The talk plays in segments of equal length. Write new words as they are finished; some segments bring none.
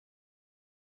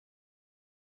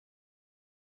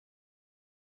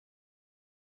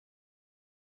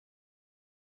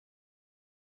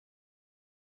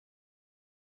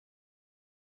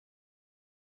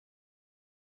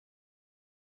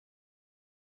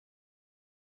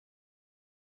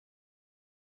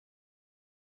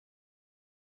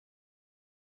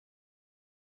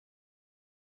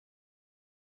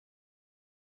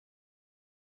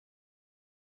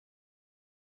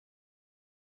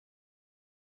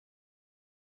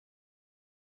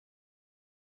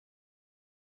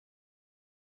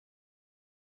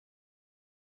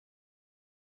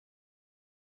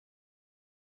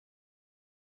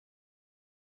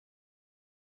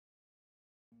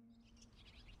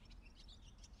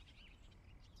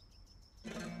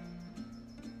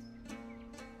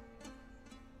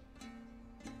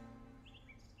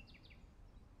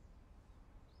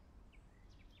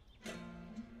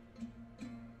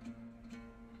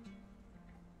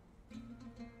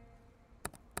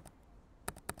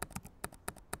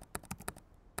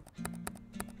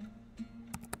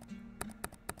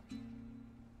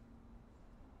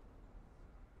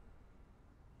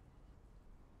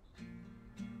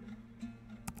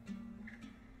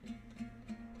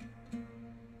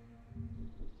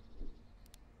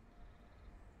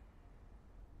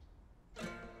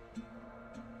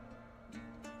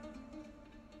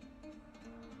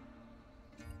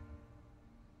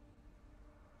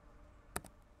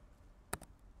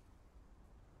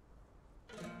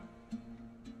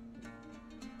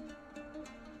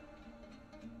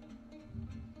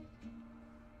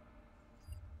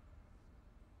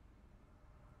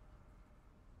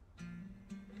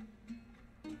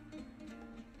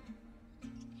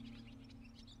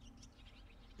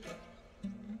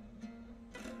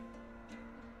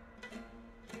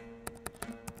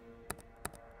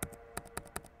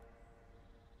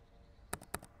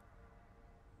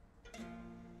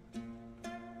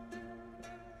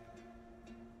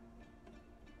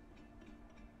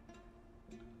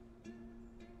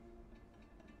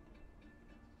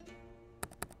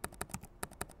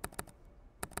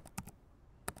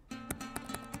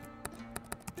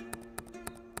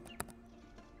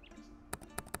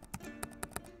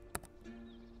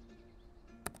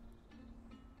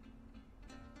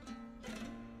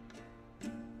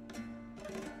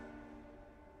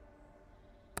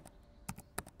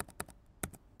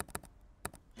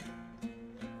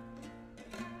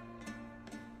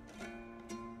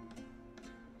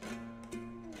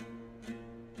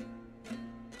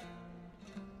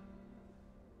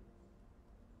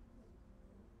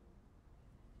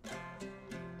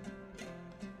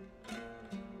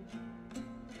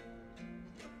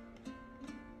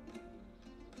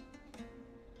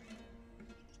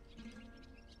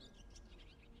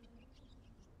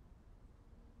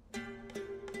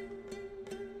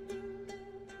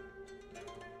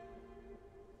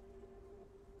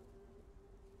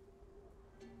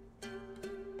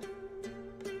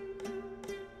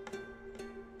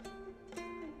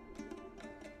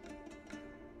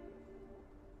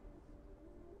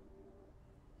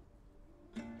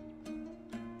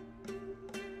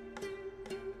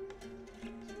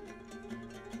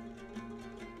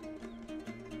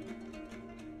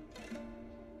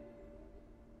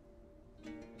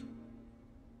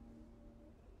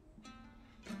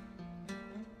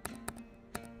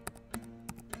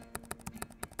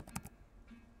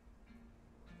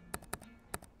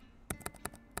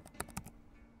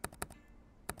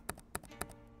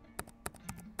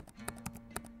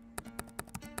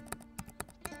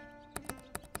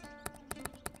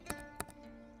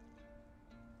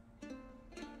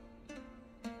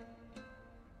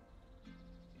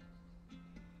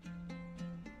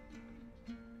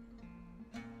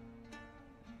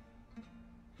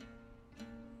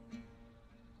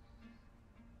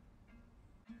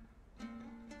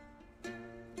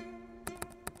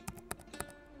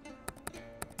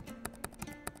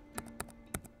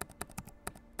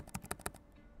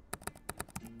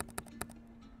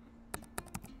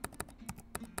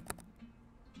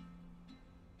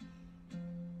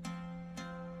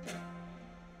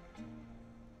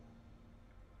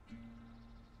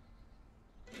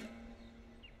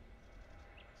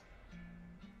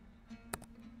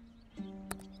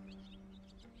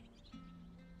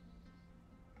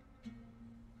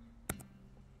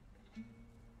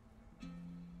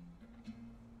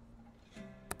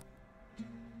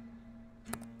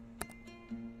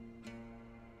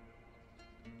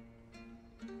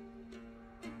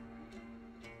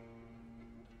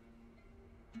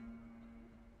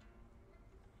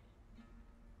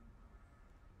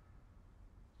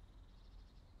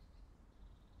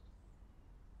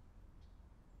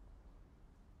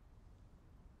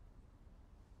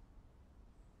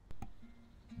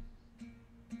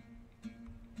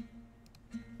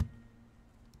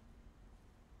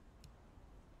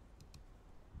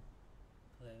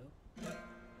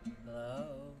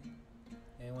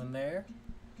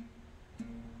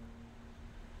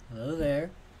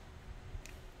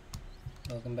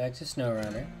back to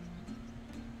Showrunner.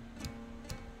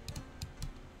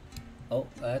 Oh,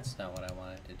 that's not what I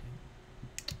wanted to do.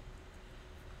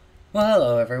 Well,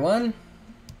 hello everyone.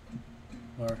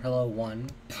 Or hello one.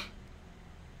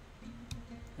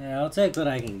 Yeah, I'll take what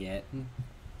I can get.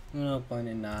 No point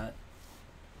in not.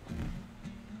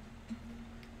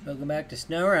 Welcome back to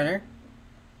Showrunner.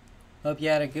 Hope you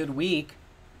had a good week.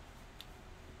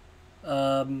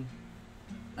 I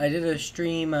did a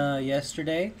stream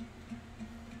yesterday.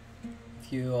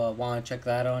 If you want to check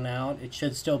that on out, it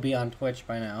should still be on Twitch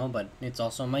by now, but it's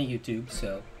also on my YouTube,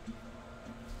 so.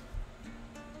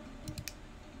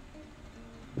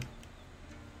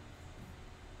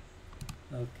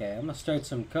 Okay, I'm gonna start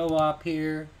some co-op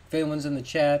here. If anyone's in the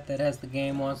chat that has the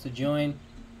game wants to join,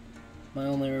 my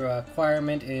only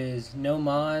requirement is no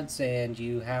mods, and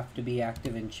you have to be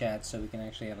active in chat so we can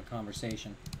actually have a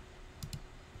conversation.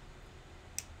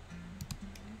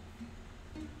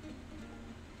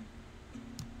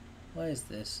 Why is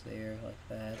this there like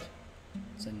that?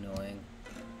 It's annoying.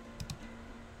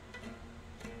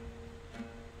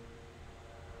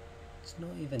 It's not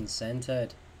even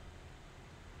centered.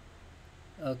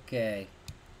 Okay.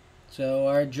 So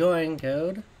our join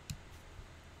code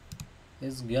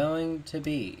is going to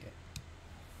be,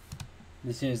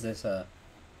 as soon as this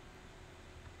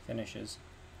finishes.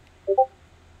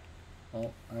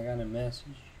 Oh, I got a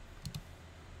message.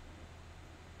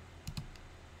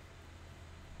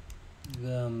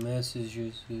 The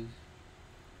messages is...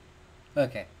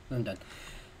 Okay, I'm done.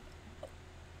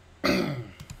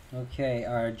 Okay,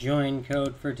 our join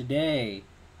code for today,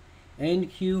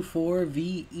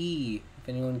 NQ4VE, if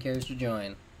anyone cares to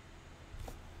join.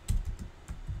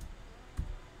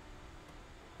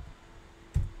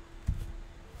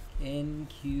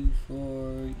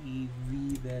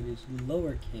 NQ4EV, that is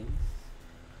lowercase.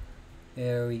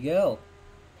 There we go.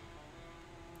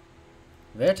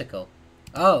 Vertical.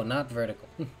 Oh, not vertical.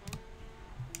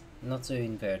 Not so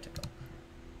in vertical.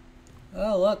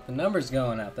 Oh, look, the number's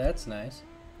going up. That's nice.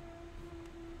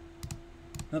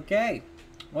 Okay.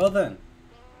 Well then.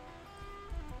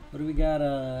 What do we got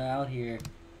out here?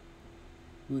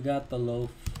 We got the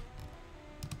loaf.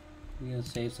 We're gonna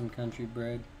save some country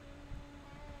bread.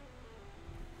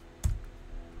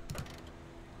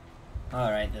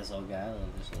 Alright, this old guy. I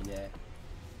love this old guy.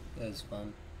 That was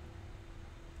fun.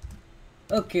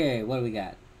 Okay, what do we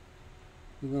got?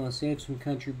 We're gonna save some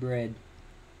country bread.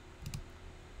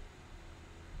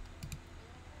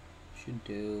 Should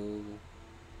do...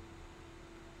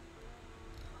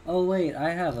 Oh wait, I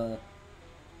have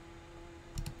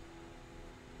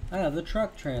the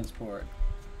truck transport.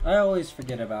 I always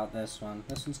forget about this one.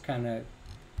 This one's kinda...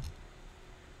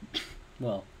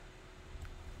 well...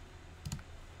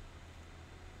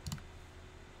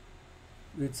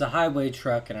 It's a highway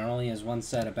truck and it only has one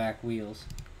set of back wheels.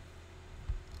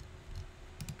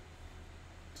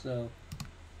 So,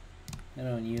 I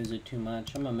don't use it too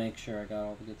much. I'm gonna make sure I got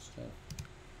all the good stuff.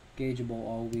 Gaugeable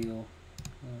all-wheel.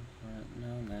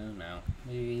 No.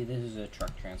 Maybe this is a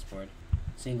truck transport.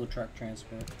 Single truck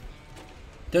transport.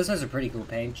 This has a pretty cool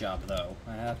paint job though,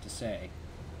 I have to say.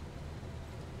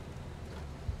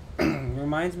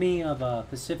 Reminds me of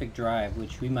Pacific Drive,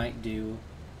 which we might do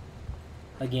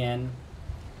again.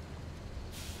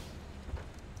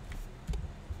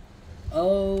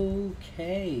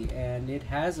 Okay, and it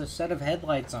has a set of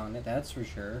headlights on it, that's for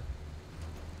sure.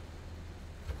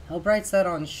 How bright's that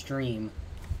on stream?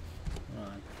 Hold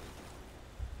on.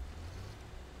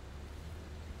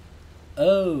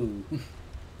 Oh!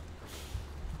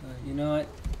 You know what?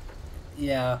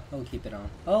 Yeah, I'll keep it on.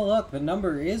 Oh look, the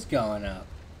number is going up.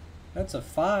 That's a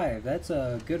 5. That's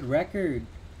a good record.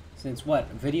 Since what,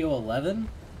 video 11?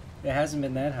 It hasn't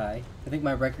been that high. I think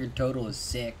my record total is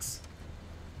 6.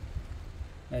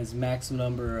 As maximum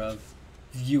number of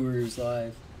viewers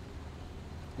live.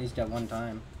 At least at one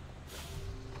time.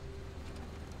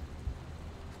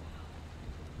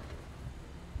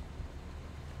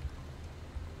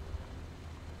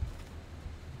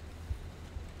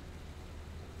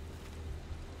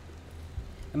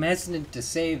 I'm hesitant to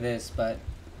say this, but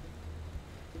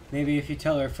maybe if you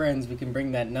tell our friends we can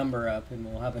bring that number up and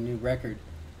we'll have a new record.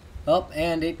 Oh,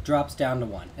 and it drops down to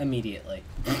 1 immediately.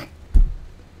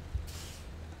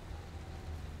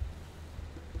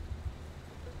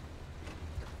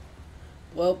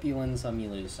 Well, you win some, you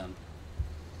lose some.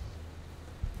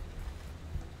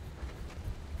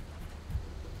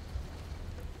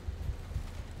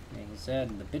 Like I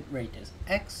said, the bitrate is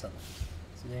excellent.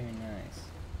 It's very nice.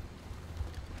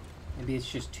 Maybe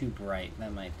it's just too bright,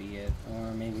 that might be it.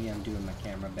 Or maybe I'm doing my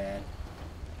camera bad.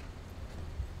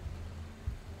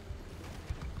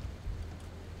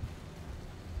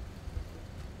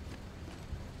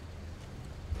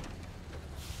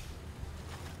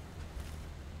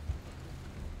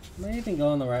 Am I even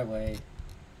going the right way?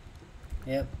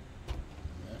 Yep.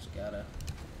 Just gotta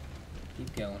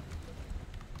keep going.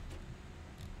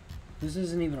 This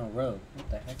isn't even a road. What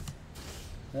the heck?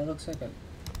 That looks like a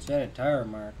set of tire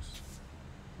marks.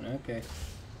 Okay.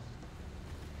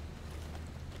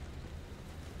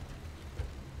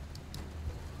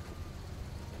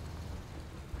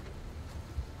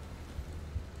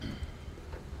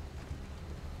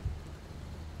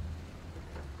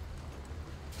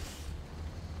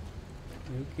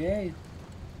 Okay.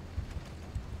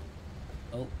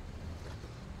 Oh.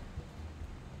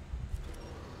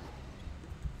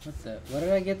 What did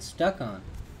I get stuck on?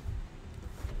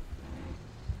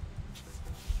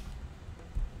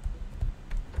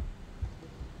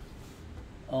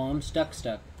 Oh, I'm stuck.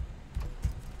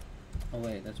 Oh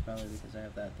wait, that's probably because I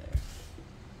have that there.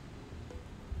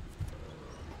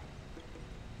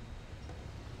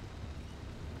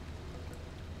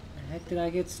 What the heck did I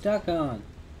get stuck on?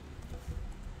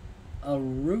 A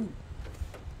root.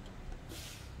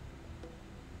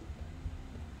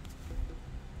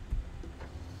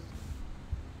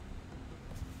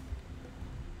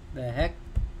 The heck?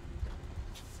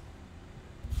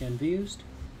 Confused?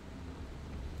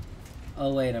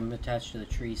 Oh wait, I'm attached to the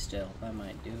tree still. That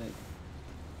might do it.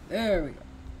 There we go.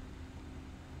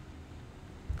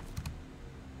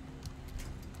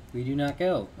 We do not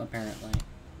go, apparently.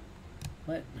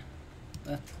 What?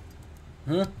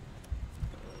 Huh?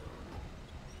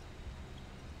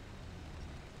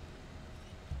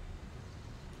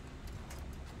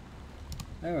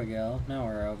 There we go. Now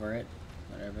we're over it.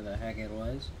 Whatever the heck it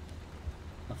was.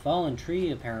 A fallen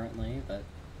tree, apparently, but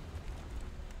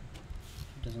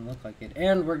it doesn't look like it.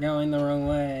 And we're going the wrong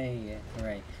way. Yeah,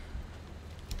 right.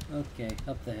 Okay,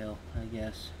 up the hill, I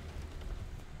guess.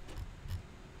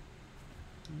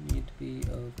 We need to be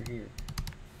over here.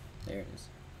 There it is.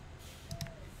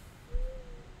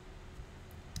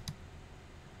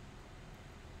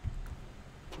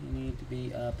 We need to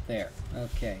be up there.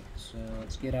 Okay, so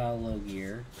let's get out of low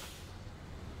gear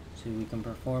so we can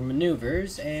perform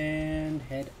maneuvers and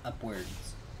head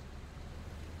upwards.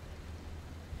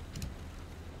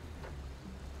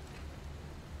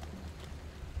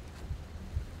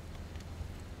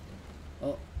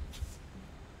 Oh.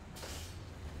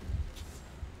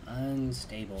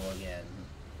 Unstable again.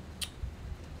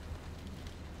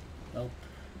 Oh.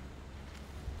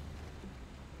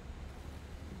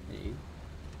 Hey.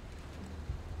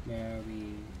 Where are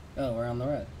we? Oh, we're on the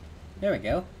road. There we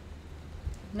go.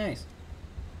 Nice.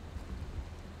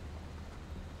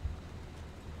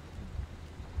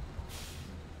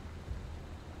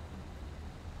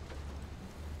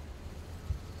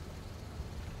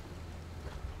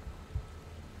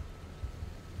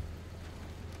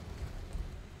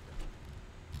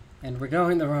 And we're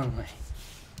going the wrong way.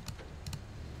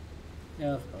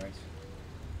 Of course.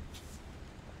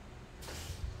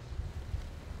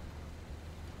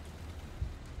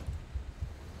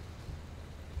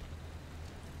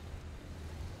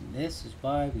 This is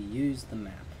why we use the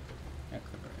map. Heck,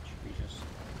 the bridge. We just...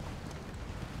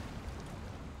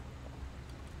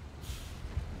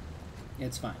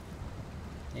 It's fine.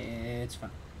 It's fine.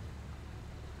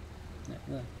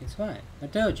 Look, it's fine. I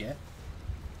told you.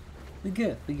 We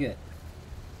good. We good.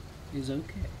 It's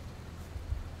okay.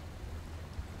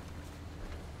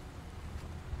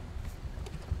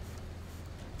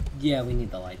 Yeah, we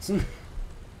need the lights.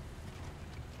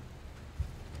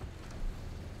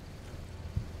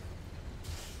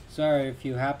 Sorry if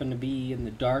you happen to be in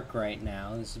the dark right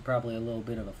now. This is probably a little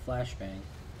bit of a flashbang.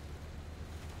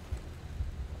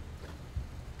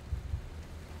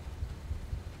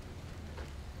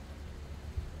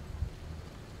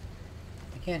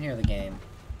 I can't hear the game.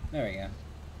 There we go.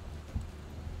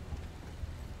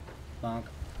 Bonk.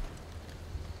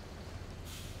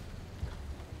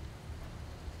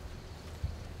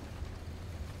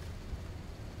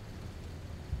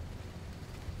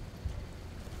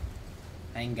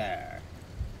 Hangar.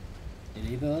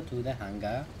 Deliver to the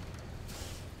hangar.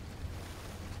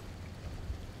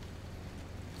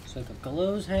 It's like a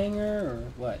clothes hanger or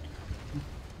what?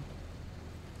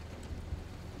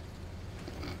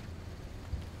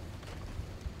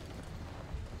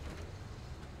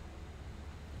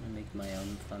 I'll make my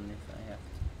own fun if I have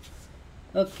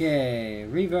to. Okay,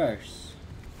 reverse.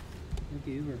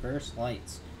 Review reverse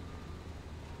lights.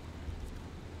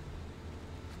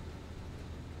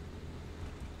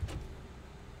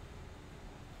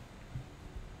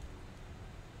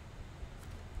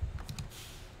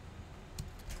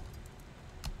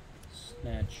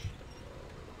 Snatch.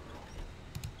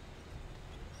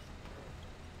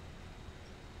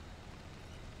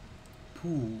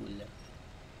 Pool.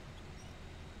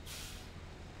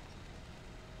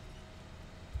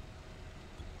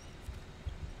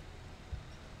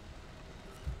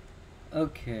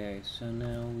 Okay, so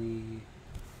now we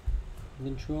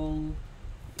control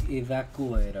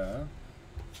evacuator.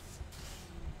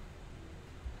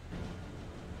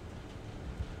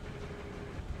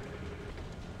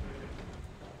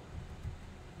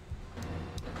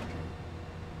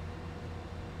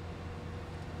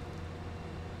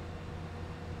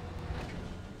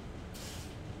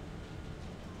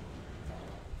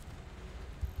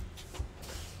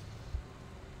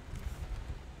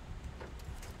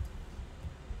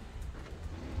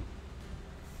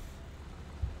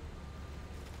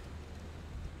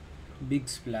 Big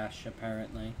splash,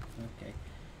 apparently. Okay.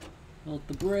 Hold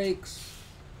the brakes,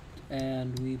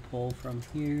 and we pull from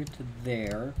here to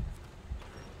there.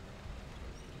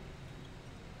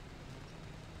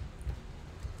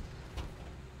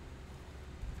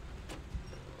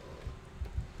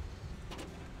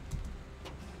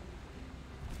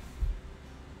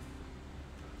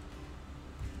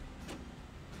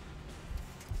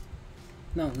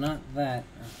 No, not that.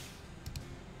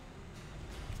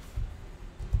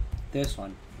 This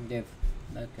one. Div.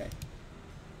 Okay.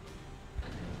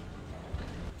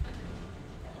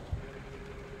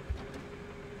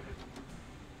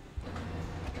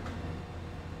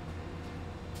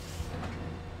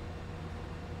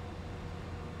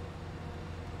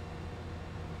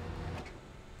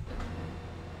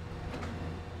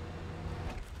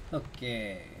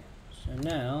 Okay. So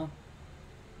now,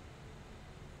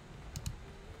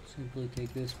 simply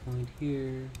take this point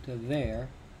here to there,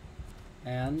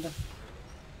 and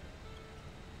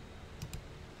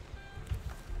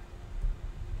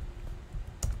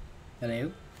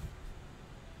hello.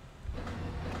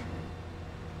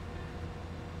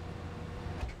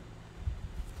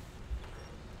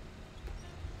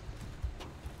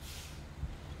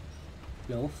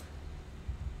 Loaf.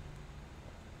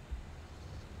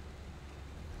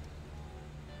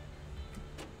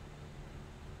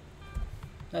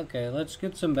 Okay, let's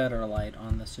get some better light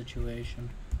on the situation.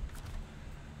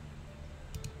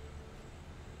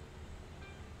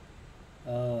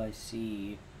 Oh, I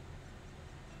see.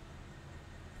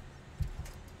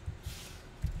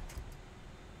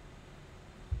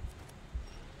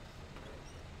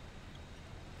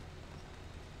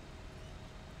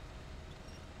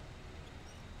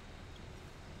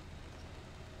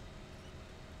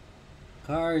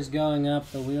 Car is going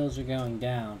up, the wheels are going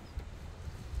down.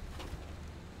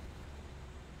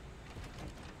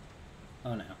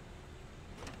 Oh no.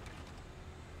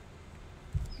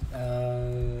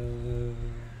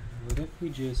 What if we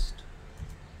just...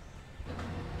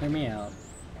 Hear me out.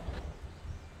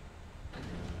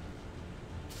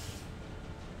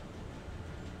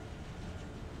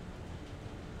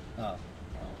 Oh.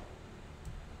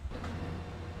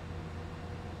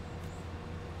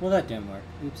 Well, that didn't work.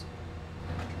 Oops.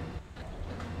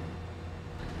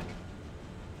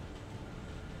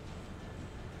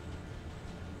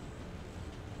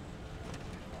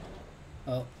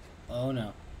 Oh. Oh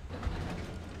no.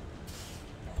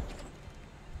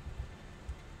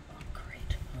 Oh,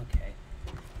 great. Okay.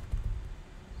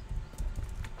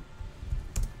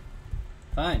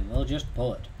 Fine, we'll just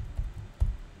pull it.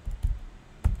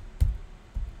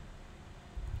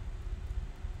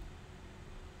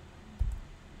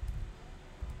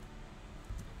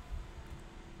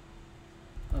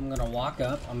 I'm gonna walk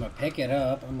up, I'm gonna pick it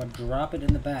up, I'm gonna drop it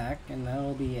in the back, and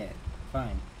that'll be it.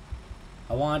 Fine.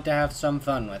 I want to have some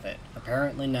fun with it.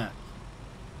 Apparently not.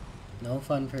 No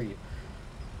fun for you.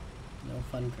 No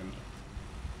fun for me.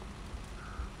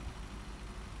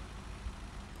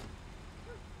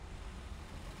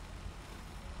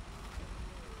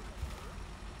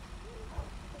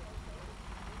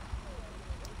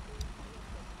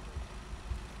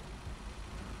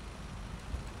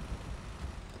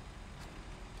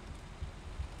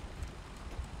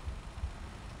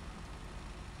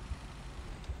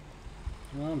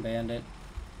 Come on, bandit.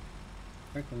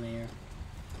 Work with me here.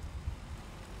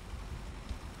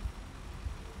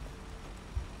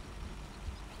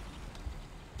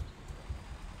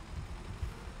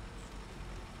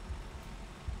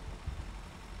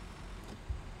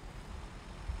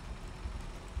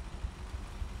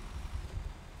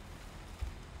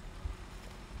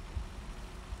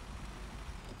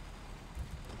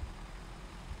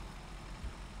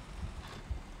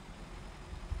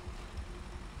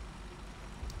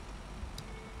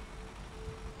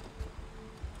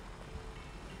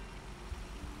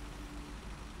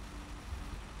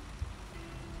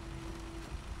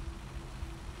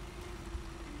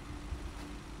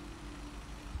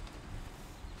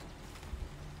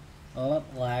 Oh,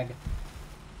 lag.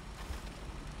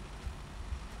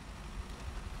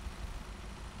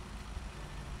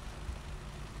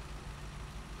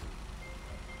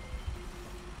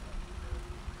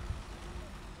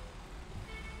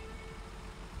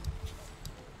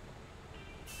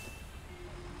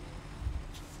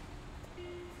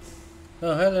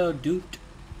 Oh, hello, dude.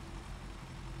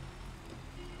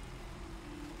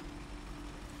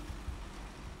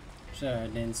 Sorry, I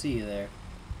didn't see you there.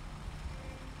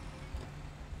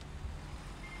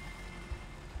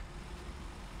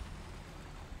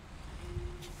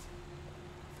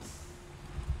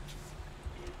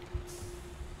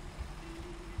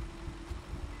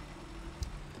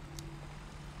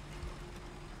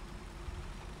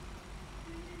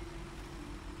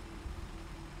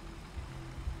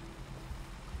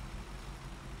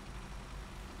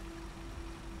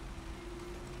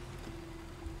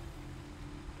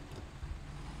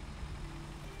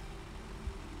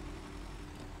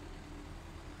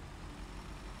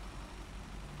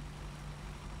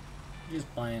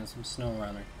 Just playing some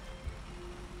Showrunner.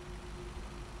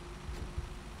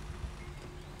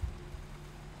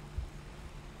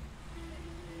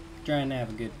 Trying to have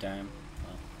a good time.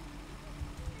 Well.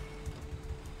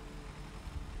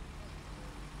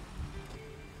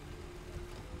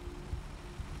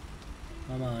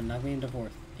 Come on, knock me into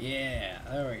fourth. Yeah,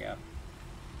 there we go.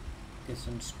 Get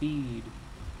some speed.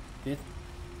 Fifth.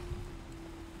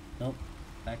 Nope.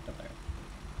 Back to there.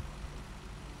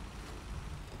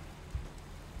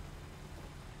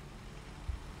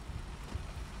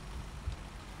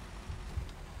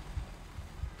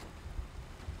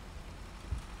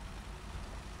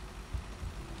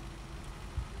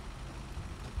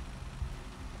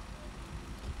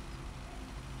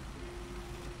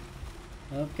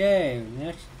 Okay,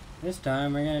 this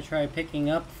time we're gonna try picking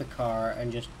up the car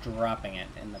and just dropping it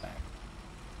in the back.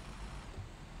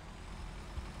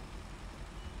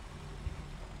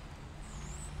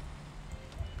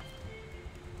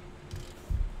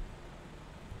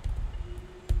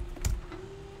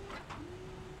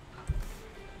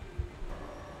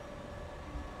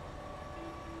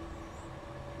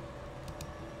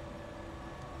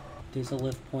 There's a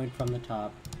lift point from the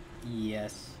top.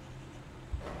 Yes.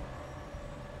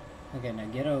 Okay, now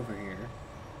get over here.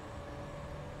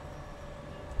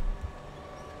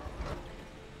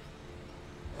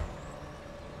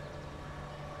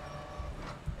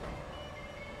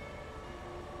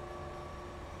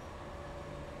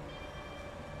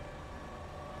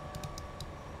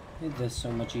 Made this so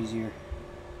much easier.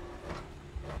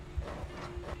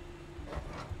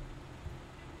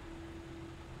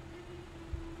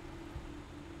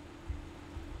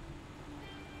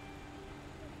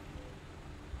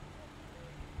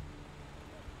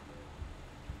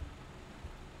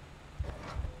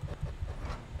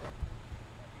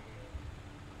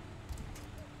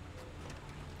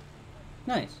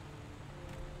 Nice.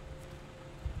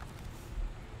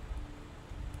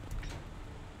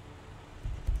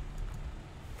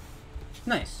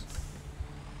 Nice.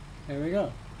 There we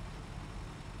go.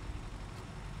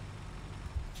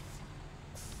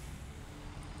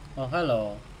 Oh,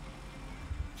 hello.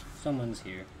 Someone's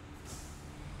here.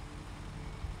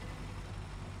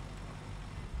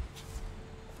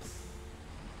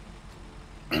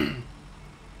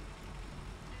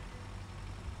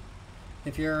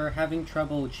 If you're having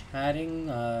trouble chatting,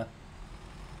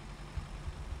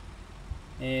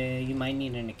 you might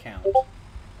need an account.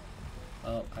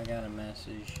 Oh, I got a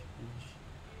message.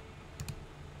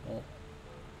 Oh.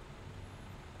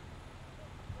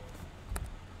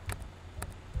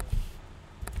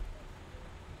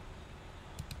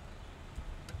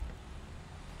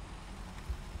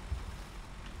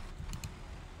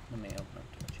 Let me open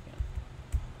up Twitch again.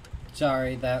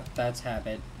 Sorry, that's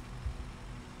habit.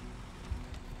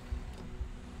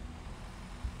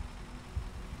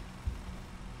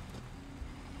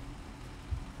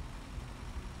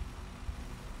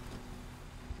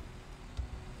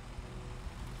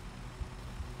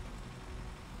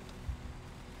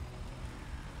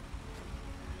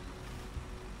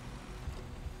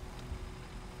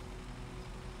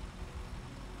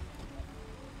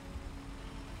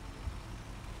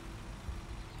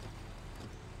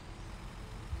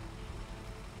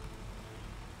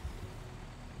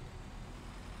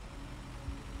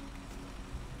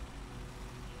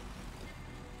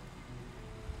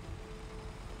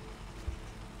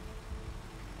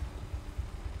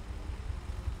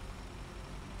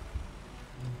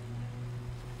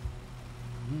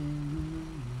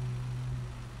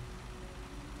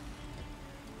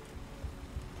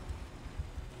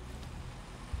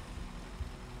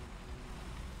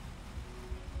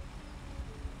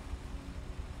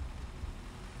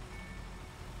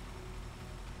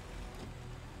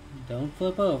 Don't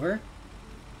flip over.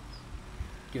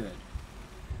 Good.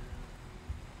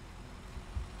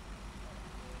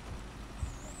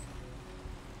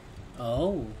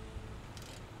 Oh.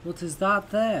 What is that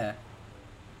there?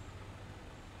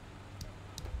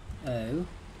 Oh.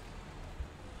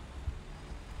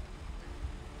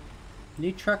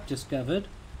 New truck discovered.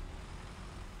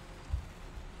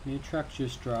 New truck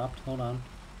just dropped. Hold on.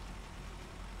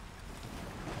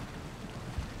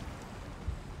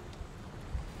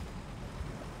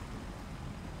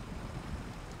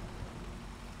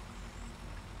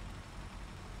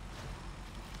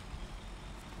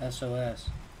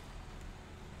 SOS.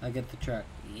 I get the truck.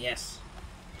 Yes.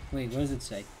 Wait, what does it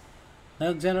say?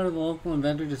 Alexander, the local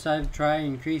inventor, decided to try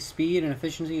and increase speed and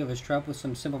efficiency of his truck with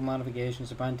some simple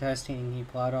modifications. Upon testing, he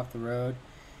plowed off the road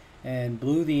and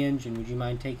blew the engine. Would you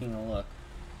mind taking a look?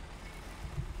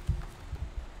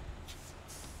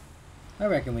 I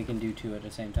reckon we can do two at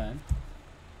the same time.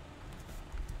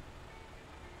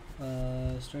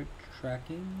 Start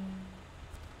tracking.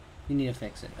 You need to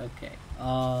fix it. Okay.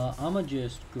 I'ma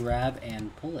just grab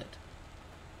and pull it.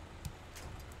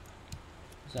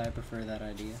 Because I prefer that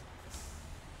idea.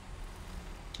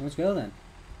 Let's go then.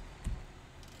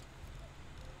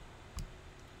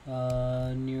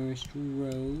 Nearest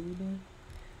road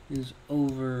is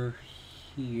over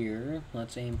here.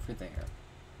 Let's aim for there.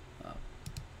 Oh,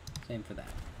 let's aim for that.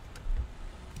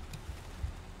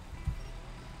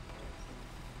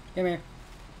 Come here.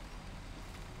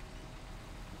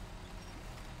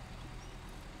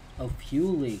 Oh,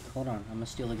 fuel leak. Hold on, I'm gonna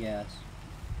steal the gas.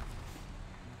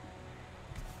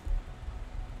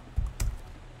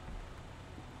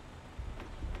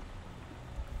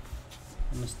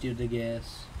 I'm gonna steal the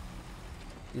gas.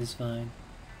 It's fine.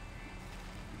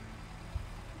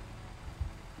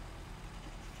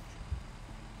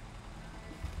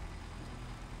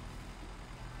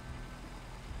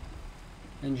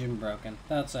 Engine broken.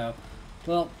 That's how.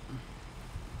 Well.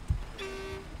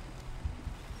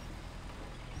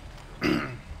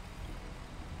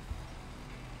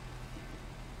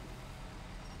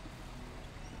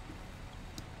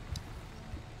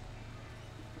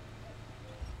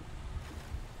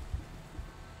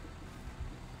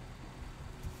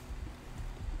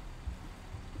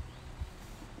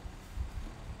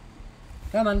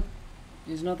 Come on.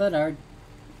 It's not that hard.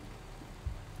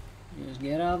 Just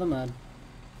get out of the mud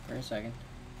for a second.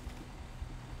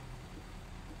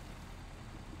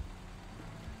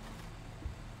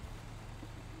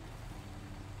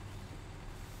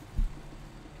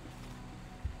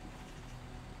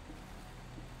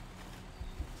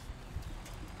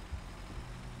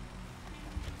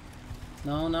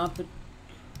 No, not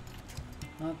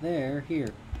there. Here.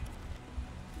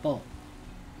 Pull.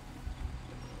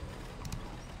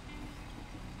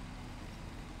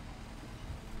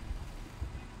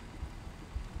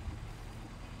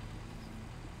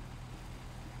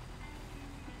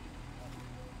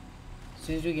 As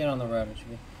soon as we get on the road, it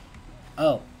should be.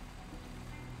 Oh.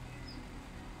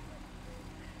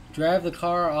 Drive the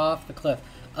car off the cliff.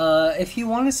 If you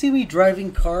want to see me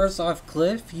driving cars off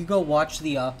cliff, you go watch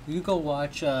the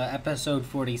episode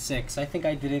 46. I think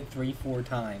I did it 3-4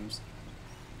 times.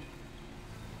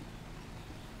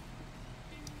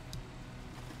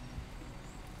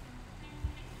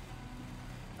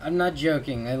 I'm not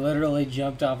joking. I literally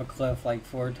jumped off a cliff like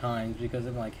 4 times because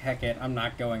I'm like, heck it, I'm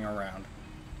not going around.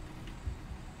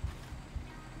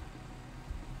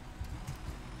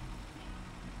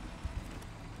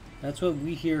 That's what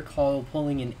we here call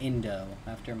pulling an Indo,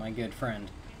 after my good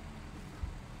friend.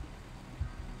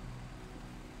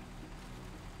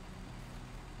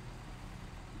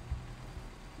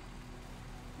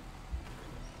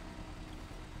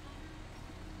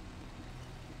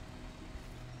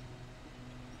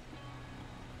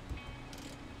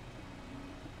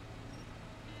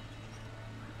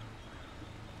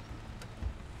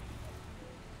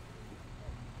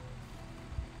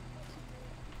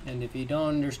 And if you don't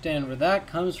understand where that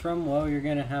comes from, well, you're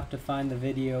going to have to find the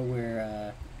video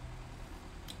where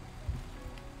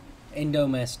Indo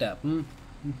messed up. No,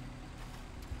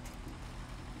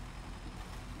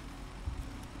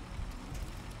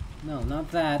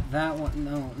 not that. That one.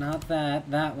 No, not that.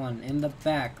 That one. In the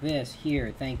back. This.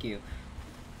 Here. Thank you.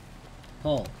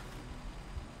 Pull.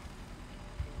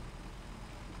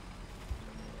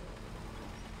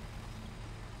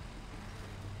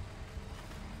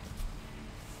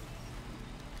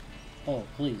 Oh,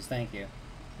 please, thank you.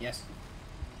 Yes.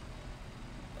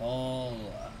 Oh.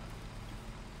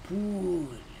 Pool.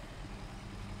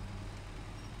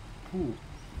 Pool.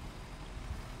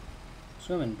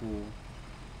 Swimming pool.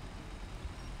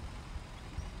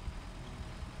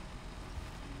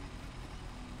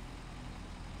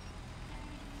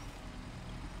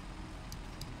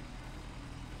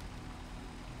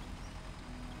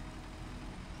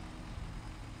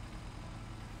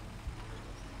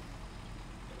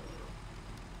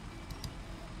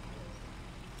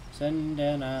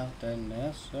 Sending out an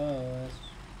SOS.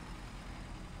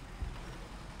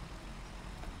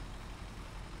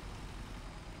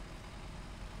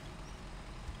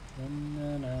 In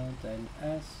and out and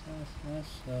S, S, S,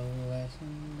 O, S, in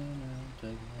and out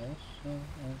and S, O,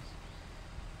 S.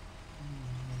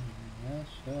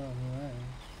 S, O, S.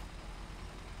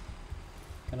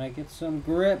 Can I get some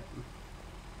grip?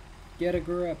 Get a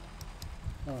grip.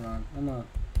 Hold on,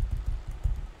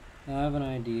 I have an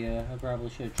idea. I probably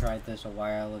should have tried this a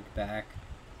while back.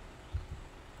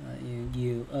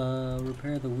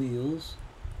 Repair the wheels.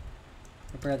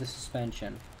 Repair the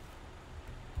suspension.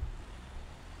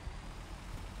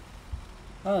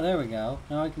 Oh, there we go.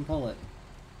 Now I can pull it.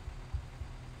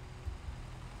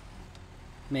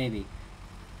 Maybe.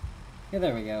 Yeah,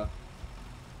 there we go.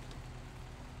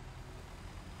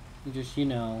 You just,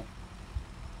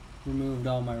 removed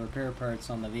all my repair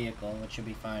parts on the vehicle, which should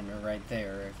be fine right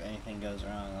there. If anything goes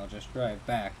wrong, I'll just drive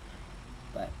back.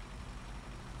 But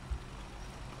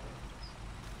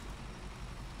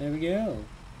there we go.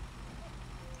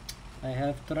 I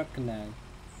have truck now.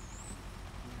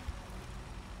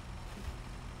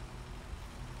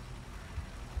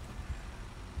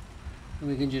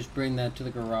 We can just bring that to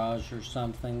the garage or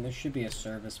something. There should be a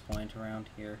service point around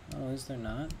here. Oh, is there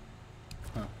not?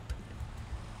 Huh.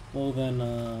 Well then,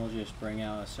 I'll just bring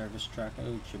out a service truck.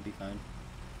 Oh, it should be fine.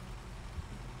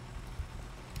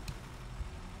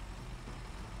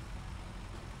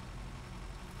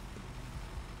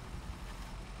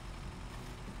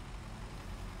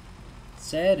 It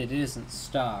said it isn't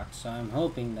stock, so I'm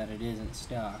hoping that it isn't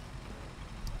stock.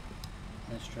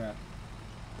 This truck.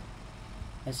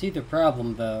 I see the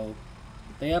problem though.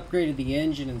 They upgraded the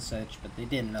engine and such, but they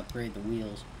didn't upgrade the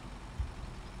wheels.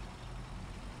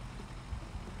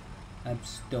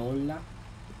 Abstola.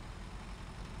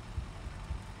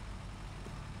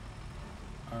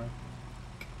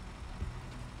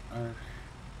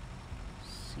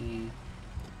 See.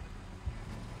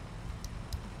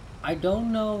 I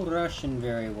don't know Russian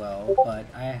very well, but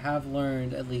I have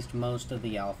learned at least most of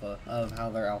the alpha of how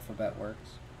their alphabet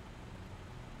works.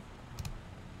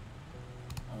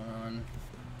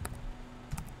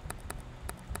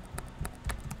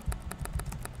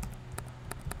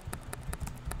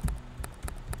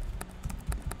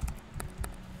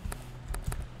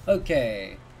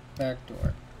 Okay, back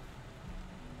door.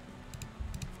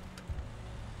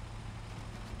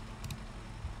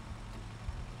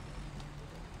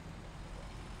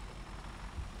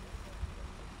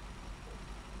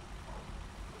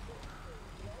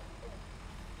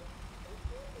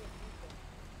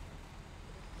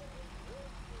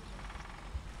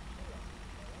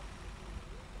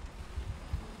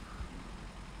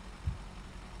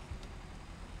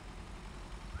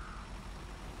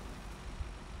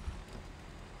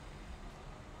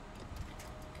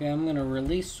 Okay, I'm gonna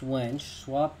release winch,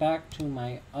 swap back to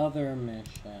my other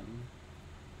mission.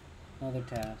 Other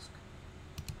task.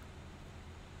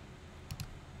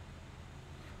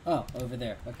 Oh, over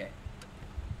there, okay.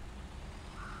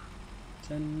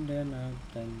 Send them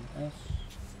out and S.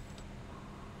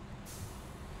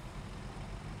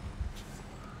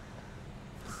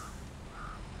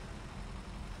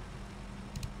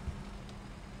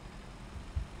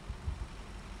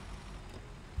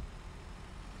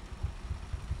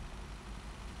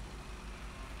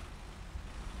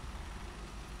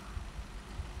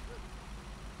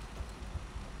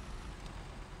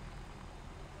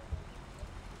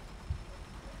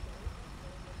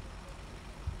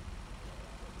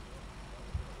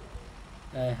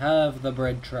 I have the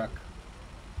bread truck.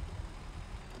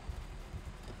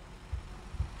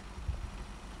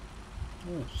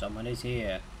 Oh, someone is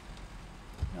here.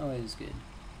 Always good.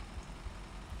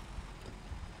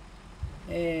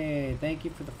 Hey, thank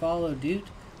you for the follow, dude.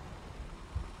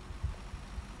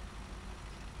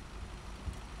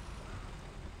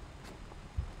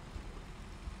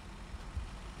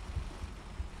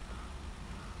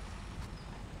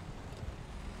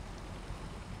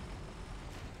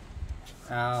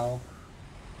 Ow.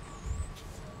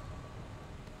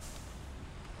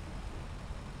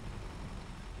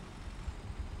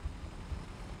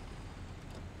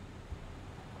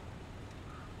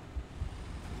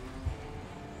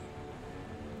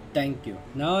 Thank you.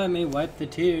 Now I may wipe the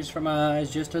tears from my eyes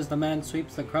just as the man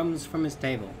sweeps the crumbs from his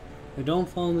table. But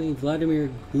don't call me Vladimir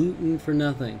Gluten for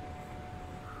nothing.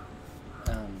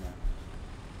 Oh no.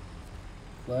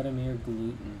 Vladimir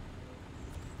Gluten.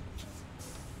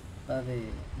 Bobby.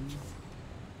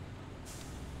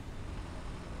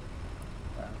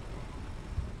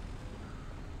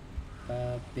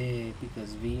 Bobby,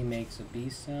 because V makes a B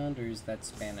sound, or is that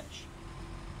Spanish?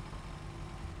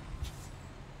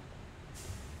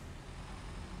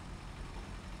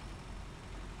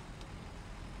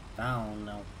 I don't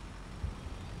know.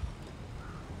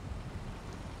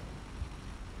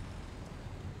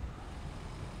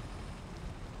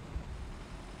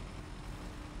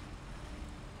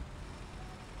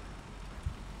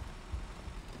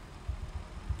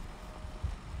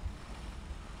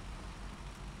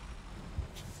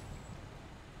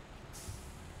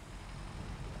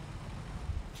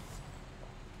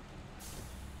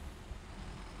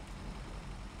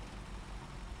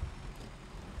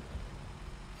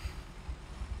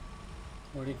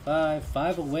 45,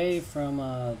 5 away from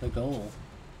the goal.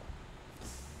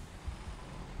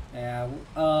 Yeah,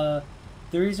 the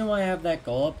reason why I have that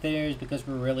goal up there is because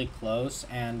we're really close,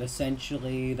 and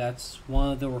essentially that's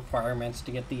one of the requirements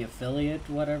to get the affiliate,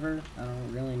 whatever, I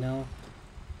don't really know,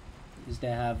 is to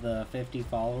have the 50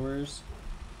 followers.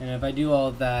 And if I do all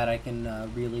of that, I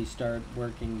can really start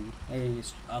working,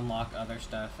 unlock other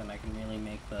stuff, and I can really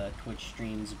make the Twitch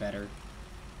streams better.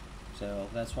 So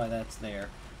that's why that's there.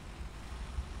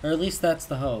 Or at least that's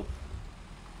the hope.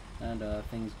 And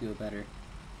things go better.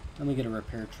 Let me get a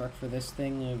repair truck for this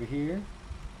thing over here.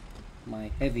 My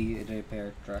heavy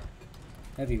repair truck.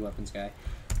 Heavy weapons guy.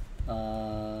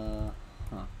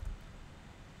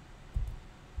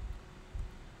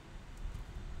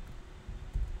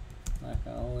 Like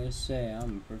I always say,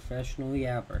 I'm a professional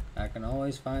yapper. I can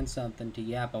always find something to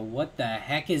yap. But what the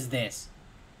heck is this?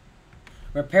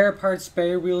 Repair parts,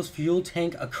 spare wheels, fuel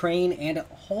tank, a crane, and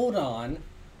hold on.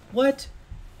 What?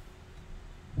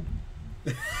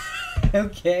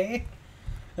 Okay.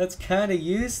 That's kind of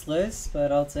useless, but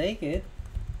I'll take it.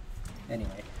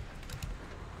 Anyway.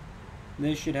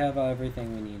 This should have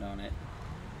everything we need on it.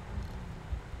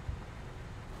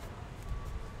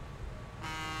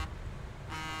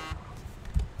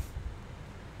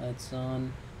 Lights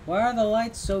on. Why are the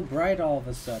lights so bright all of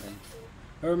a sudden?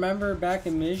 I remember back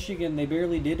in Michigan they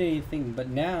barely did anything, but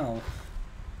now...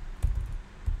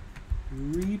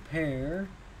 Repair.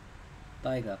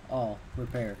 Taiga. Oh,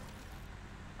 repair.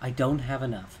 I don't have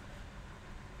enough.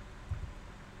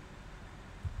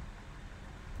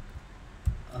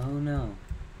 Oh no.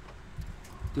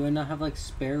 Do I not have like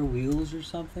spare wheels or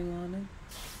something on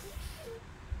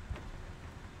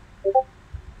it?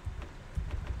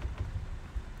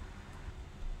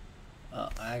 Oh,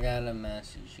 I got a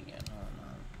message again. Hold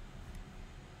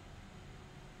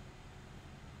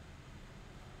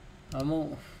on. I'm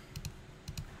all...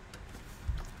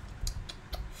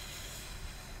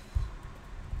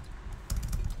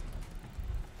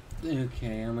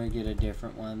 Okay, I'm gonna get a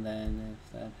different one then,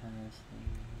 if that has the...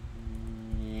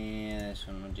 Yeah, this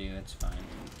one will do, it's fine.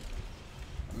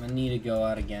 I'm gonna need to go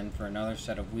out again for another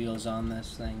set of wheels on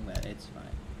this thing, but it's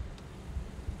fine.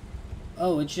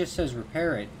 Oh, it just says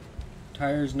repair it.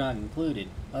 Tires not included.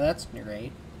 Oh, that's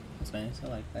great. That's nice, I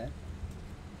like that.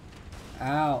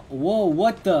 Ow. Whoa,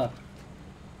 what the?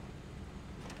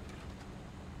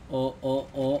 Oh, oh,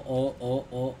 oh, oh, oh,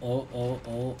 oh, oh,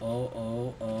 oh, oh, oh,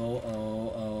 oh, oh,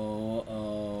 oh,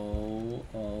 oh,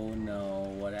 oh,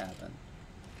 no, what happened?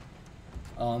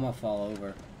 Oh, I'm gonna fall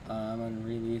over. I'm gonna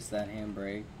release that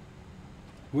handbrake.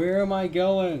 Where am I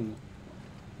going?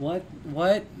 What?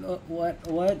 What? Why?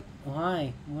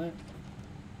 What?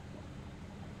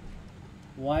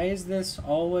 Why is this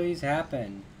always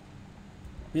happen?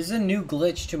 This is a new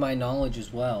glitch to my knowledge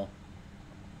as well.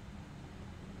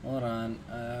 Hold on,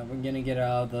 we're gonna get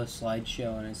out of the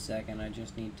slideshow in a second. I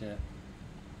just need to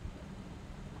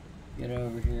get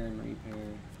over here and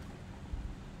repair.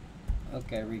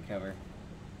 Okay, recover.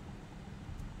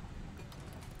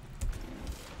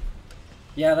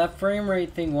 Yeah, that frame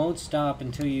rate thing won't stop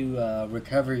until you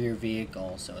recover your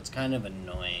vehicle, so it's kind of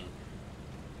annoying.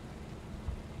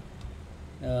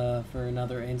 For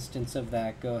another instance of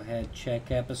that, go ahead, check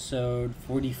episode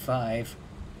 45.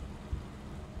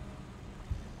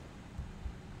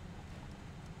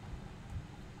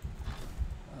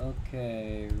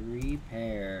 Okay,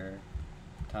 repair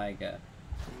Taiga.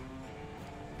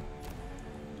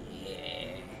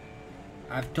 Yeah.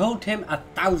 I've told him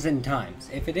 1,000 times.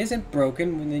 If it isn't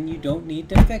broken, then you don't need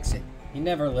to fix it. He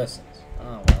never listens.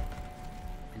 Oh well.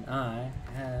 And I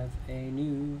have a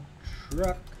new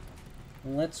truck.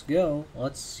 Let's go.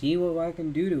 Let's see what I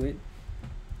can do to it.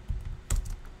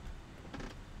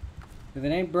 If it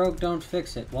ain't broke, don't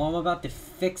fix it. Well, I'm about to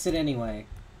fix it anyway.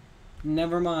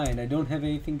 Never mind, I don't have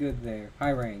anything good there.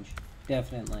 High range,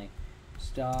 definitely.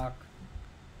 Stock.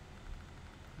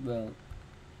 Well,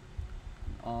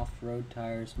 off-road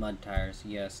tires, mud tires.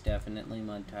 Yes, definitely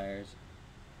mud tires.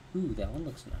 Ooh, that one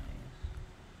looks nice.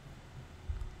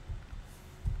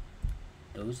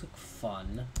 Those look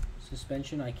fun.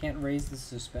 Suspension, I can't raise the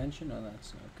suspension. Oh,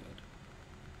 that's not good.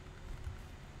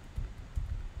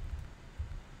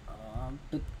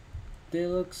 But they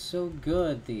look so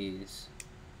good, these.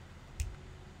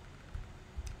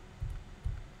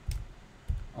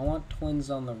 I want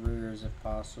twins on the rears if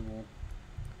possible.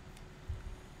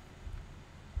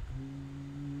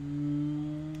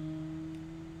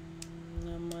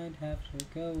 I might have to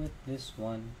go with this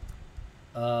one.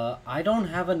 I don't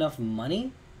have enough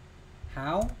money?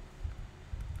 How?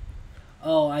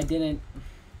 Oh, I didn't...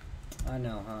 I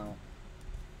know how.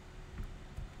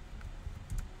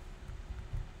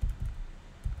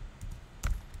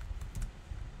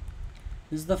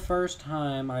 This is the first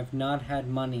time I've not had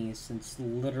money since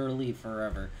literally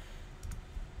forever.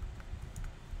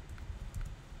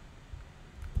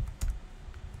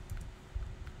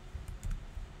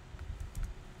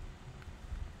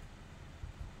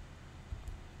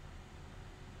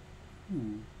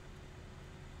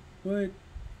 What?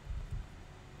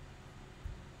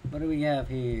 What do we have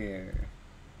here?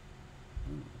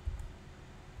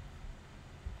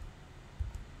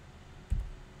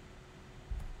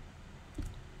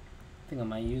 I think I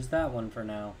might use that one for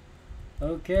now.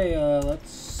 Okay,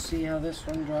 let's see how this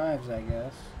one drives, I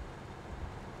guess.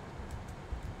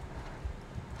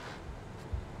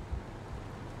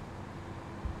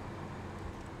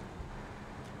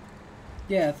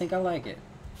 Yeah, I think I like it.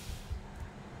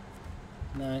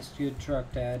 Nice, good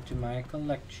truck to add to my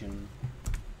collection.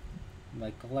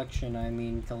 By collection, I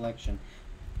mean collection.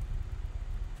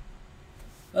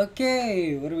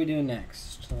 Okay, what are we doing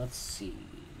next? Let's see.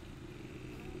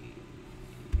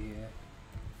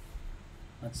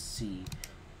 Let's see.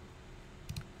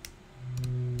 What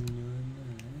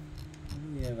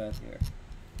do we have out here?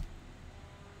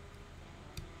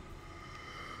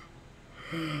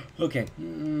 Okay.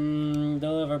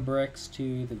 Deliver bricks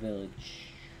to the village.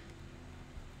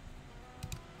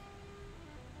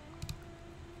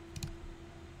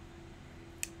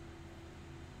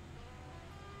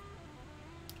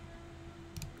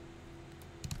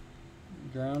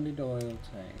 Grounded oil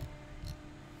tank.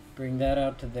 Bring that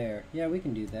out to there. Yeah, we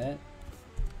can do that.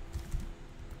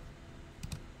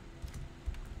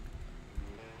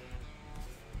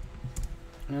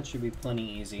 That should be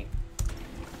plenty easy.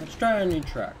 Let's try our new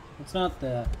truck. It's not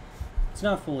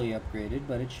fully upgraded,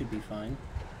 but it should be fine.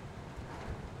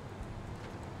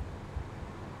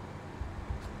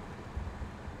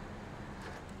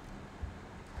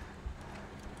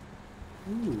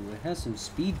 Ooh, it has some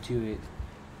speed to it.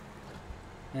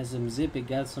 Has some zip, it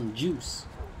got some juice.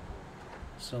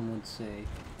 Some would say.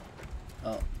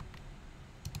 Oh.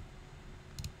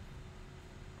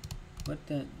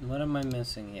 What am I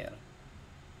missing here?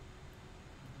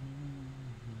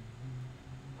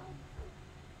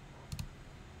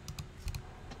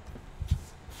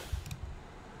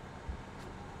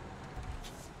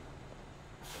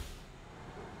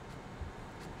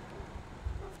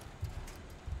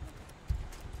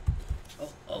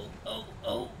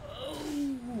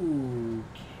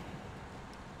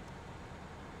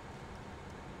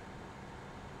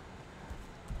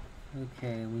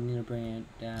 Okay, we need to bring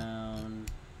it down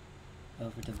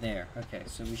over to there. Okay,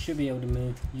 so we should be able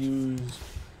to use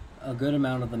a good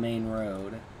amount of the main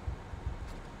road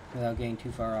without getting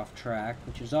too far off track,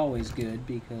 which is always good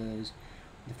because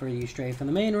the further you stray from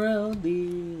the main road, the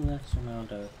less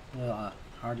amount of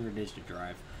harder it is to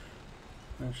drive.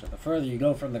 Actually, the further you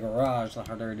go from the garage, the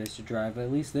harder it is to drive. But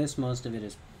at least most of it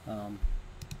is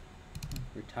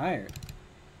retired.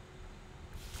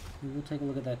 We'll take a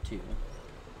look at that too.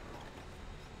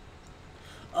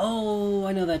 Oh,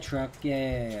 I know that truck.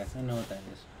 Yeah. I know what that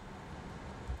is.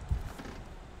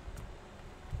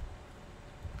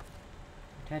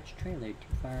 Attached trailer too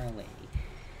far away.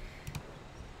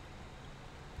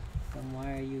 Then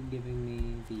why are you giving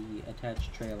me the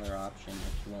attached trailer option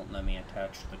if you won't let me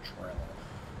attach the trailer?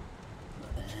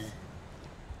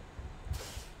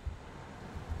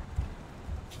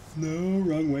 No,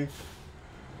 wrong way.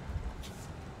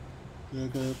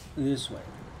 Go this way.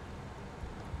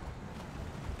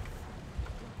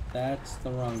 That's the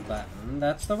wrong button.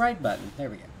 That's the right button. There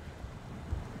we go.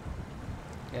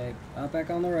 Okay, out back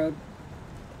on the road.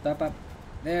 Up.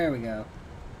 There we go.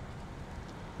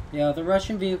 Yeah, the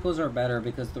Russian vehicles are better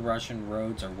because the Russian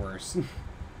roads are worse.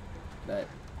 But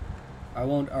I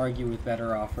won't argue with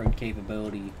better off-road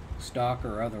capability, stock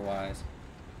or otherwise.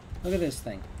 Look at this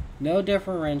thing. No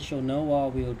differential,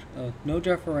 no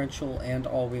differential and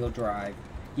all-wheel drive.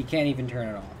 You can't even turn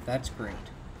it off. That's great.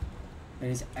 It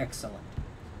is excellent.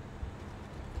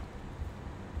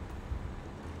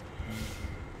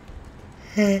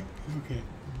 Okay.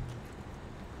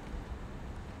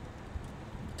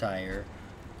 Tire.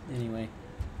 Anyway,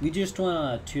 we just went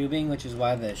on a tubing, which is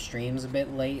why the stream's a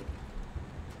bit late.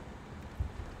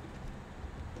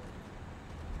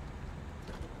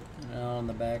 On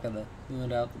the back of we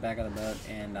went out the back of the boat,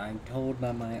 and I'm told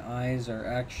that my eyes are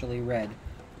actually red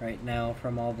right now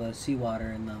from all the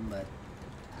seawater in them, but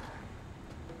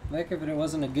like if it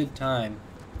wasn't a good time.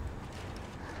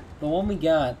 The one we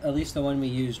got, at least the one we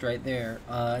used right there,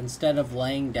 instead of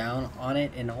laying down on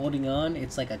it and holding on,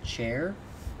 it's like a chair.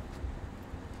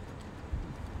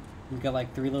 We've got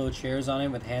like 3 little chairs on it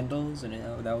with handles,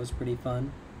 and that was pretty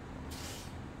fun.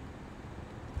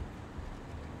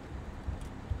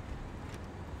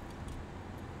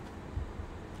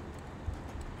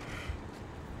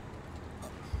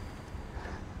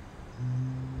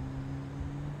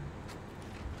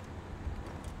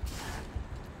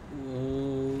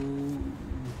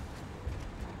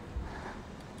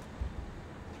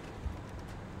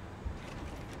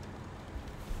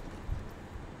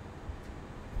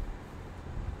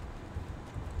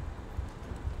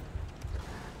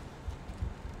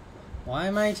 Why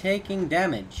am I taking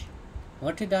damage?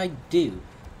 What did I do?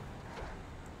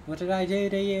 What did I do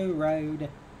to you, road?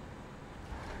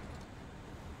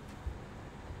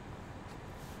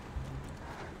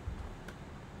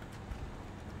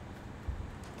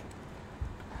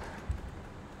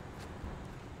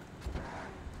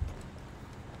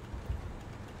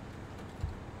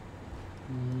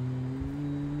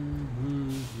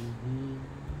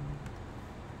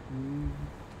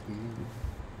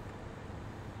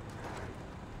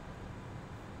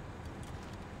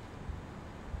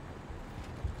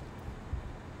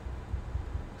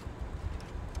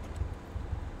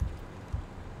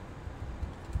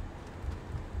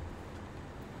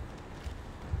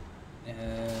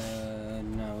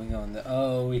 No, we go in the.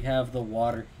 Oh, we have the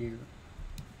water here.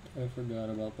 I forgot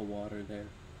about the water there.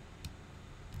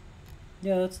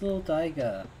 Yeah, that's little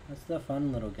Daiga. That's the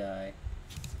fun little guy.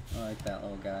 I like that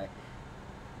little guy.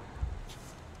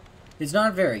 It's not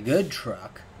a very good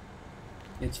truck.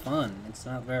 It's fun. It's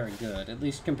not very good. At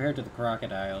least compared to the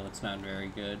crocodile, it's not very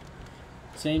good.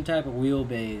 Same type of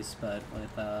wheelbase, but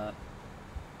with, I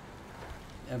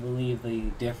believe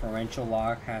the differential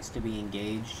lock has to be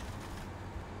engaged.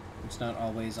 It's not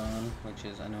always on, which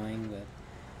is annoying, but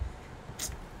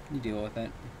you deal with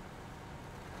it.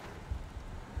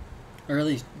 Or at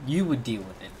least you would deal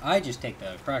with it. I just take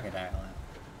the crocodile out.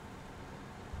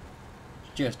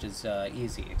 It's just as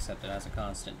easy, except it has a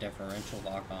constant differential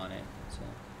lock on it. So.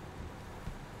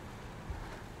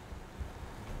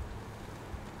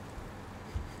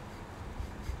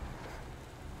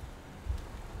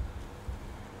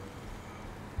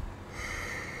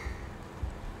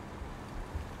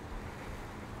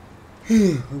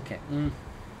 Okay.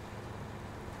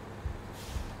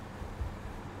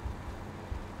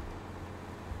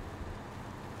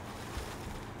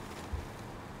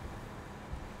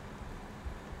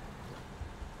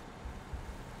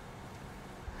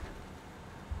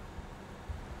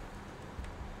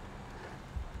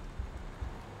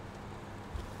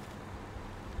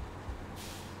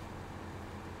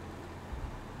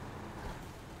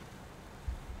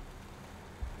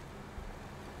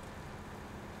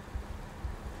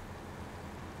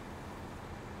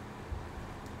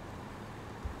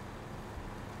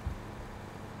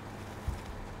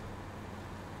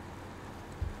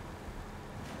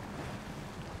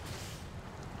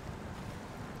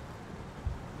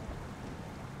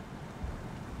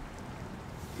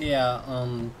 Yeah,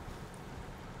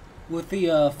 with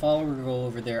the follower goal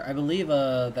over there, I believe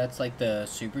that's like the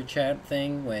super chat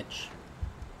thing, which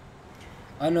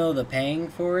I know the paying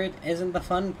for it isn't the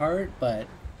fun part, but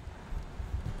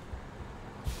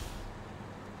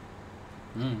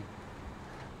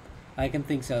I can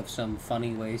think of some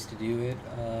funny ways to do it.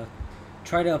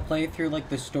 Try to play through like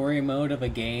the story mode of a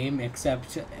game,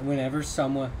 except whenever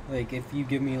someone, like, if you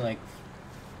give me like,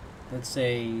 let's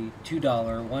say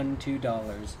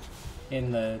 $2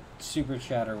 in the super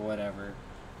chat or whatever,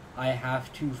 I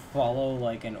have to follow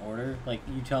like an order. Like,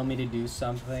 you tell me to do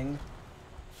something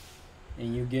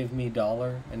and you give me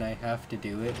 $1 and I have to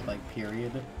do it, like,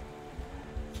 period,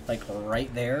 like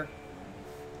right there.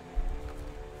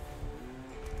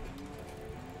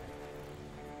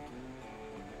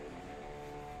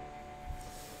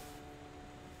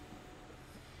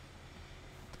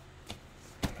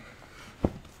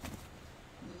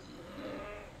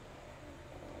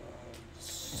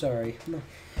 Sorry.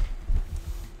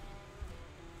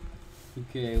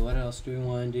 Okay, what else do we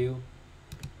want to do?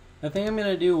 I think I'm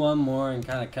gonna do one more and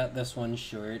kind of cut this one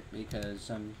short because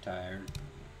I'm tired.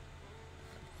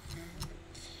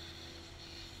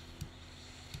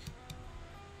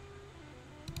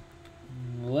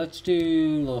 Let's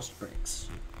do Los Bricks,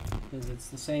 because it's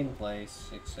the same place,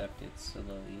 except it's a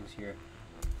little easier.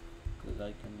 Because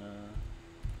I can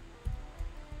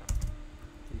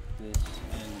take this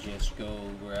and just go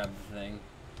grab the thing.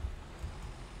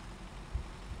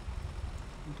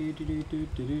 Yeah,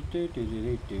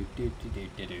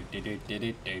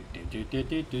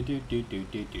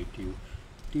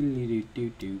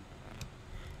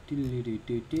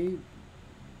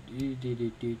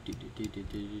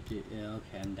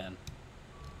 okay, I'm done.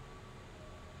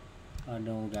 I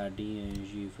don't got the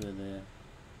energy for the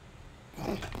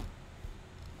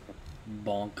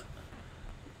bonk.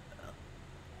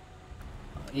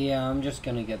 Yeah, I'm just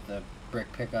gonna get the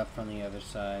brick pickup from the other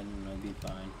side and it'll be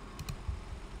fine.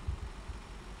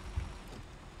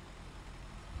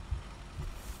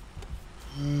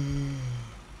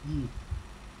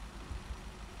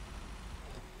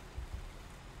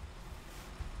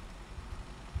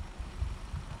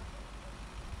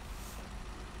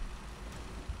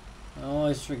 I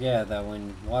always forget that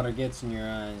when water gets in your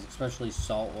eyes, especially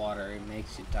salt water, it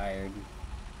makes you tired.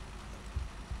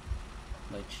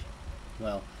 Which,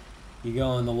 well, you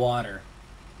go in the water,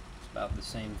 it's about the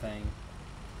same thing.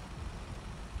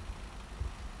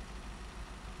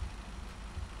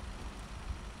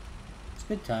 It's a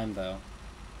good time though.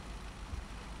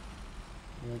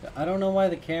 I don't know why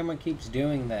the camera keeps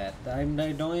doing that. I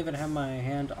don't even have my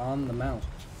hand on the mouse.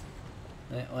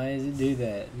 Why does it do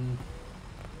that?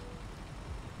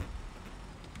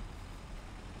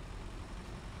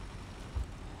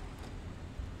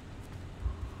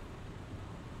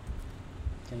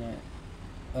 Can I?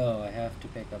 Oh, I have to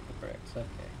pick up the bricks. Okay.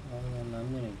 Well, then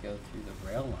I'm gonna go through the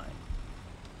rail line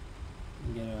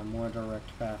and get a more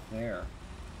direct path there.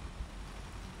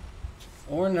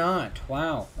 Or not.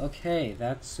 Wow. Okay,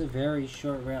 that's a very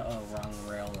short rail. Oh, wrong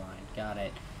rail line. Got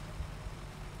it.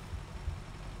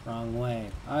 Wrong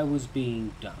way. I was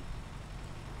being dumb.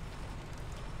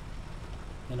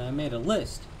 And I made a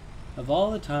list of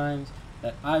all the times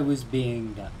that I was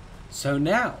being dumb. So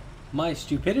now, my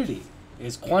stupidity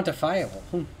is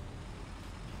quantifiable.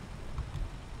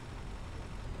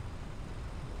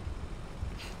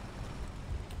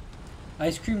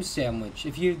 Ice cream sandwich.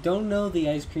 If you don't know the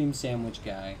ice cream sandwich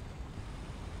guy,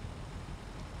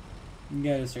 you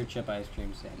gotta search up ice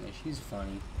cream sandwich. He's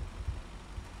funny.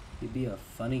 He'd be a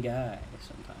funny guy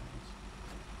sometimes.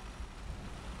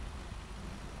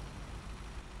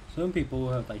 Some people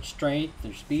have like strength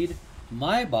or speed.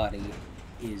 My body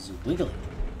is wiggly.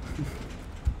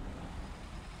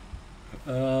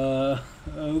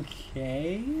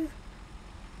 Okay.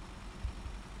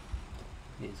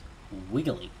 Is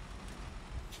wiggly.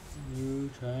 New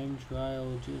time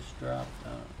trial just dropped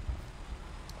on.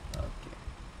 Okay.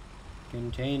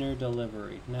 Container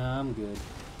delivery. Nah, I'm good.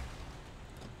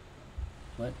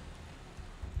 What?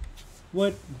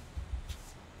 What?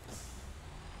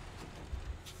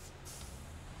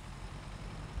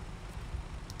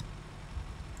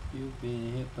 You've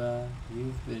been hit by,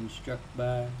 you've been struck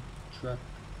by truck.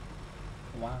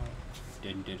 Wow.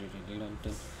 Dun, dun, dun, dun, dun,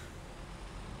 dun.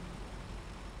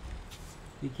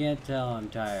 You can't tell I'm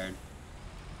tired.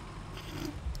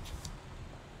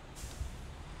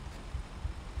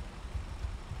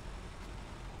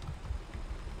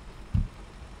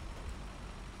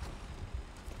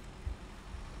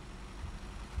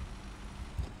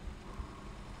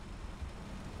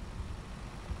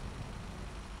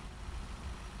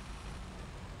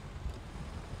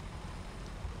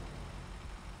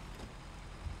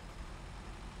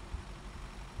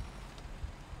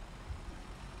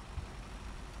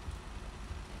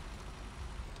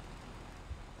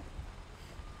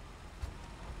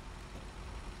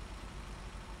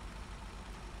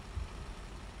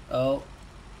 Oh,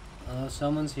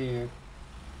 someone's here.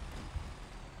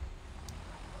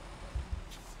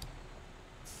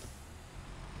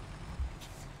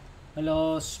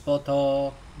 Hello,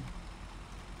 Spoto.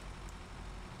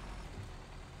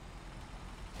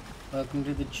 Welcome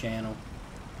to the channel.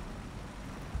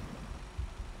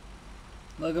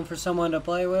 Looking for someone to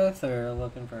play with, or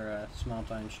looking for a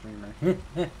small-time streamer?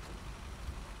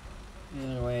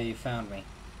 Either way, you found me.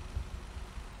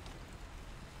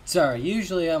 Sorry,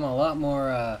 usually I'm a lot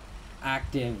more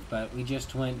active, but we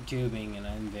just went tubing and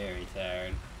I'm very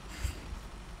tired.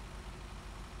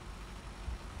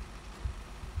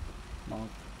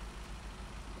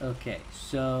 Okay,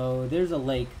 so there's a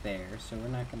lake there, so we're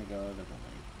not going to go to the lake.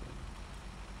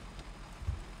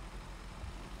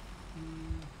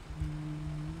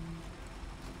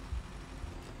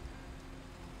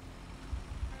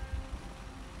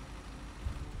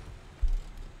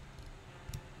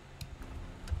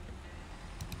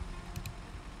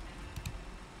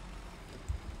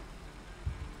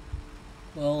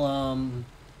 Well,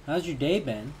 how's your day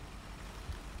been?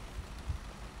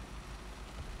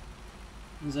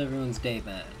 How's everyone's day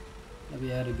been? Have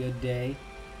you had a good day?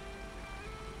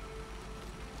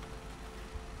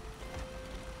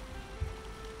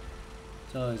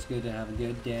 It's always good to have a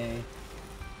good day.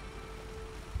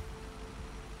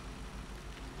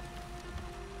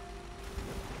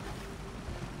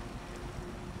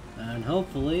 And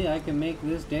hopefully I can make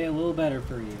this day a little better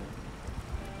for you.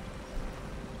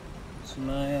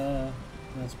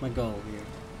 That's my goal here.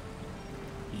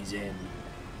 He's in.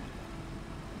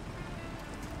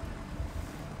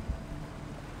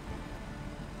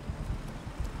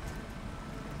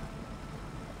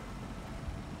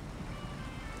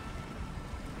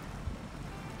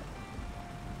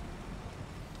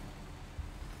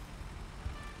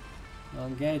 Well,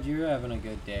 I'm glad you're having a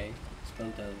good day.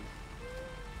 Spoto.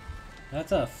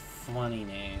 That's a funny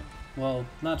name. Well,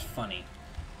 not funny.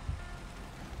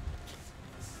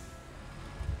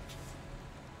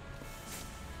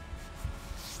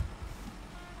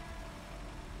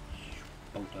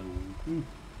 photo.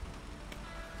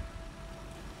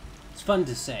 It's fun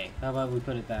to say. How about we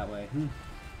put it that way?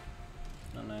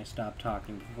 And I stop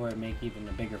talking before I make even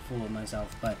a bigger fool of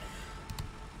myself, but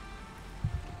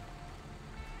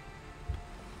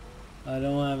I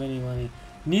don't have any money.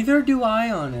 Neither do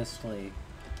I, honestly.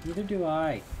 Neither do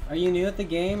I. Are you new at the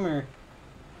game, or?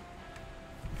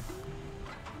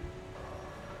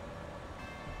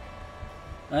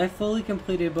 I fully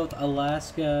completed both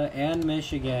Alaska and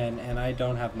Michigan, and I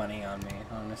don't have money on me,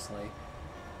 honestly.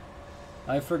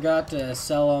 I forgot to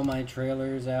sell all my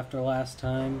trailers after last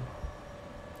time.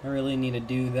 I really need to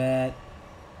do that.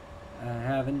 I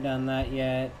haven't done that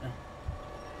yet.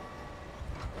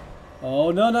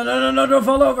 Oh, no, no, no, no, no, don't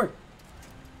fall over!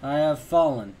 I have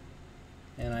fallen.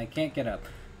 And I can't get up.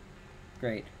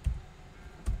 Great.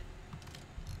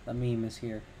 The meme is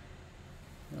here.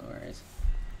 No worries.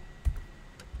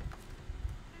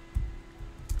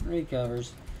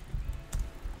 Recovers.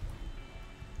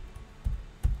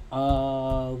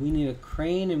 We need a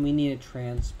crane and we need a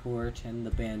transport, and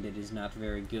the bandit is not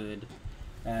very good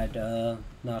at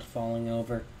not falling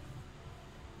over.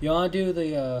 You wanna do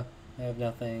the I have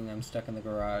nothing, I'm stuck in the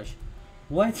garage.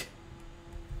 What?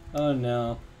 Oh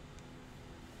no.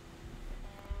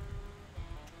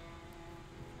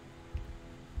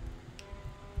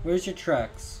 Where's your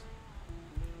trucks?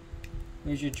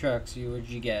 Where's your trucks? What'd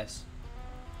you guess?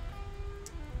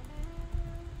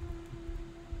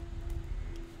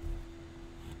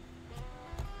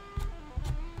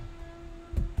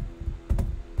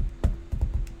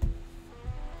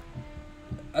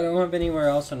 I don't have anywhere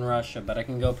else in Russia, but I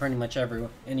can go pretty much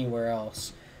anywhere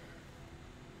else.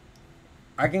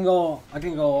 I can go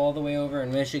all the way over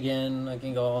in Michigan. I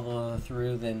can go all the way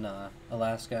through then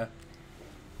Alaska.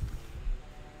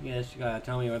 Yes, you gotta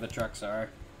tell me where the trucks are.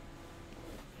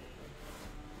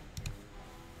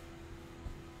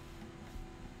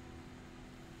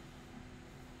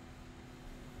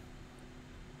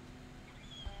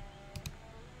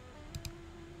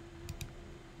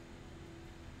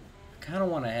 I kind of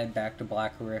want to head back to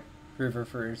Black River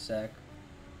for a sec.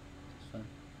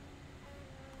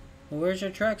 Well, where's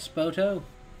your trucks, Boto?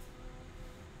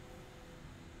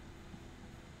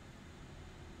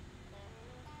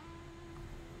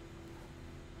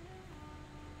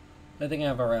 I think I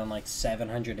have around like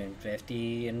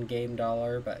 750 in-game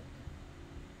dollar, but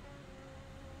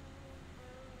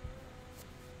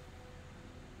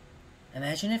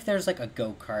imagine if there's like a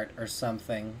go-kart or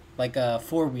something, like a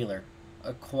four-wheeler,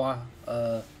 a quad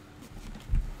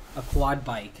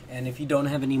bike, and if you don't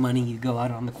have any money, you go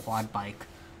out on the quad bike.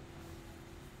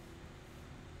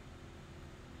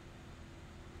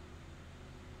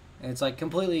 And it's like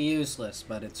completely useless,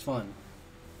 but it's fun.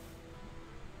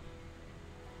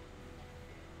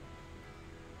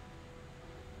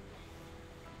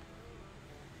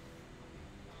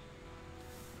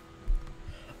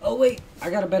 Oh wait,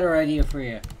 I got a better idea for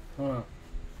you. Hold on.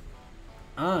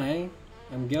 I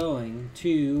am going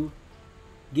to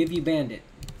give you Bandit.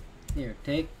 Here,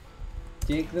 take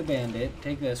the Bandit.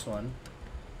 Take this one.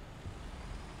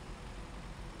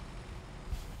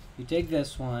 You take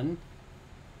this one.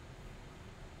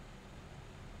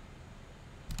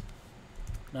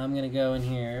 Now I'm gonna go in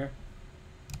here.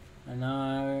 And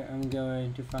now I'm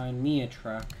going to find me a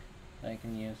truck that I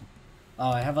can use. Oh,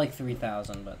 I have like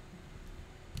 3,000, but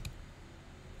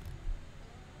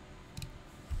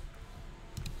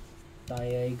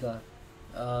Tiger.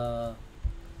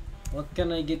 What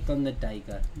can I get on the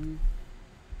Tiger? Can't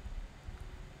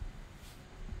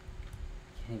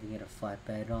even get a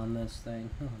flatbed on this thing.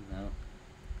 Oh no.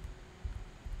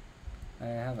 I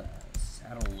have a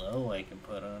saddle low I can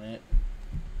put on it.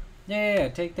 Yeah.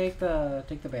 Take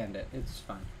the Bandit. It's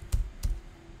fine.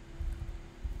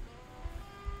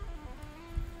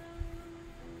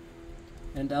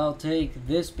 And I'll take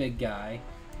this big guy.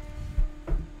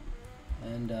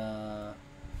 And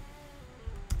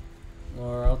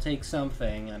or I'll take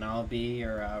something, and I'll be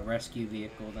your rescue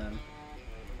vehicle then.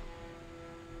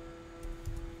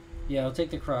 Yeah, I'll take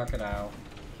the crocodile.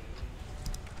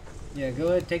 Yeah, go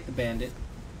ahead, take the Bandit.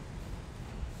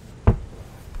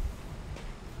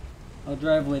 I'll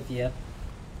drive with you.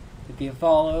 If you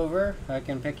fall over, I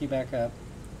can pick you back up.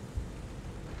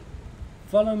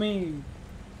 Follow me!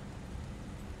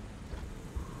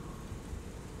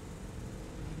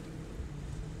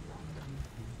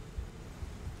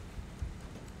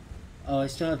 Oh, I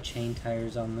still have chain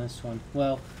tires on this one.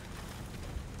 Well,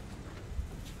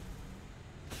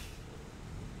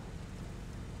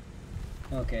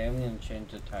 okay, I'm gonna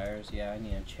change the tires. Yeah, I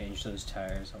need to change those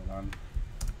tires. Hold on.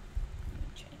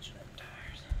 Change them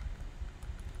tires.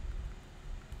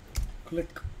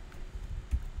 Click.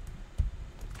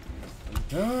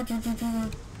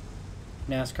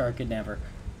 NASCAR could never.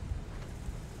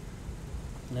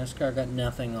 NASCAR got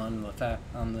nothing on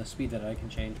the speed that I can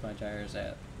change my tires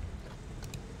at.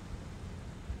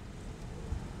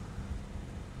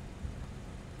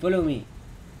 Follow me.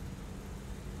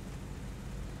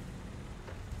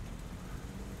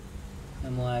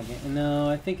 I'm lagging. No,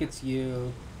 I think it's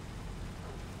you.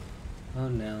 Oh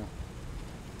no.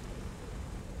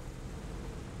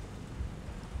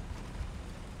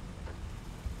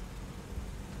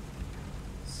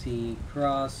 See,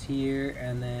 cross here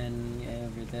and then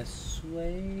over this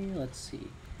way. Let's see.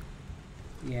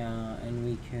 Yeah, and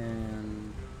we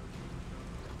can.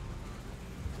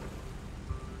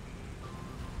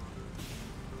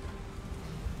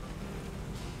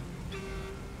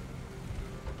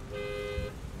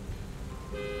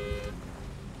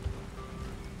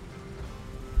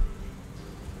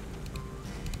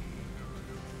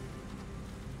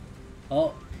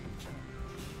 Oh.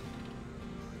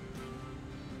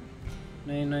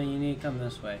 No, you need to come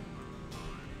this way.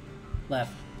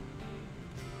 Left.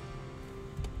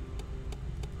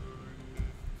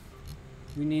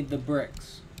 We need the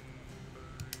bricks.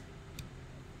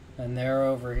 And they're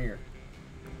over here.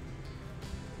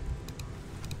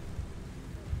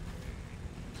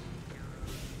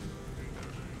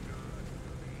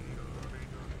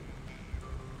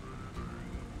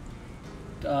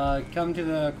 Come to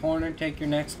the corner, take your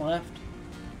next left.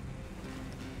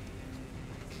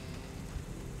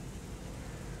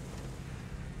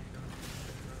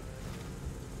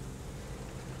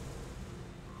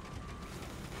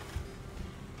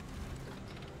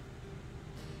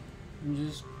 I'm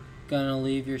just gonna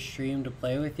leave your stream to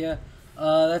play with you.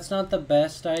 That's not the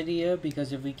best idea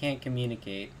because if we can't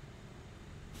communicate.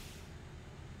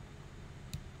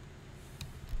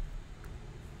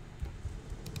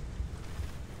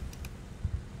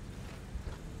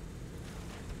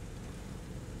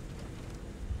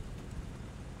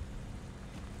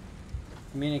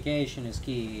 Communication is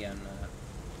key on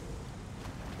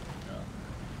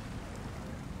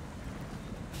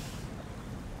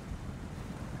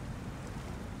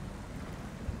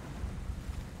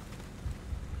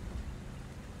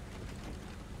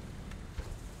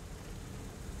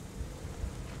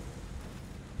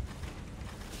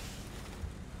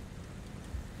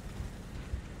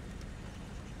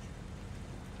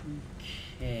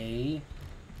Okay.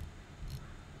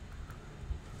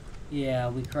 Yeah,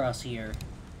 we cross here.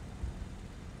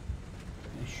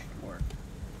 This should work.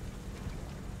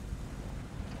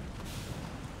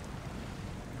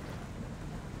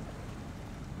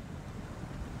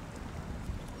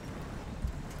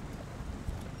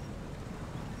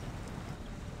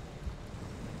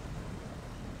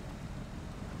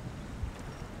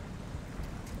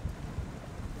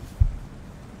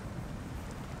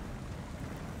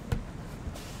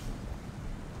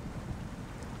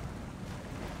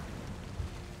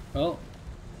 Oh.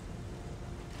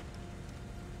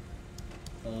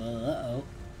 Uh-oh.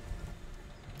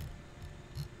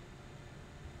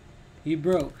 He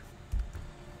broke.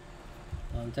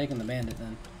 Well, I'm taking the bandit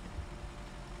then.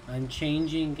 I'm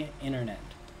changing internet.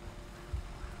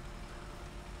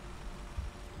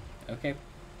 Okay.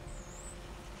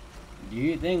 Do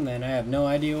your thing then. I have no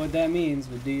idea what that means,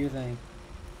 but do your thing.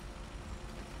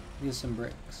 Use some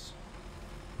bricks.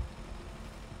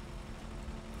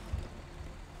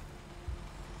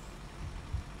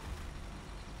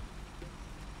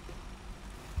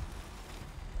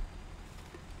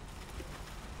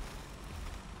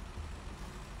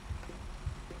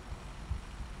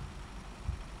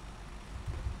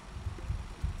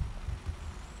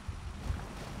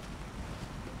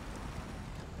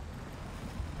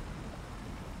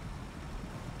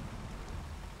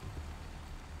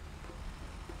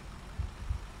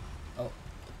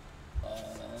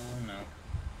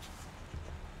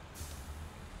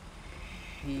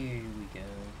 Here we go.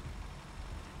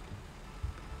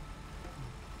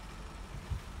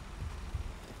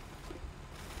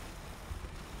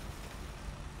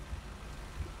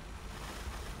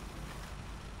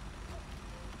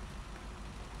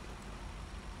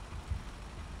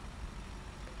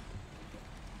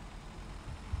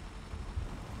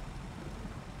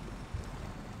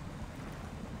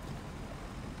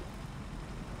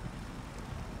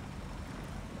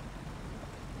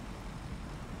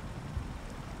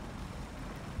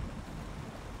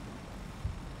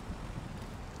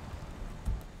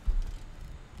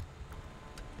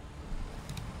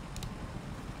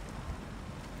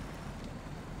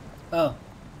 Oh,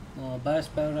 well, bye,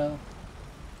 Spoto.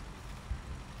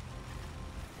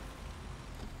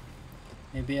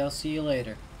 Maybe I'll see you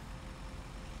later.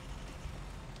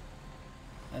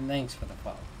 And thanks for the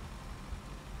follow.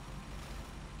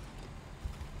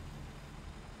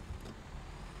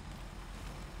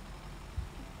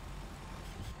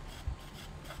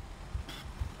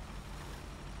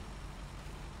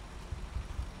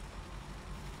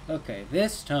 Okay,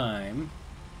 this time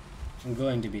I'm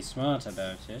going to be smart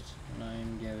about it, and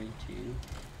I'm going to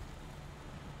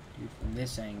do from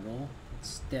this angle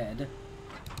instead,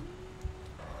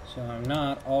 so I'm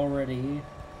not already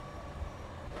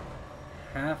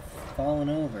half fallen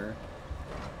over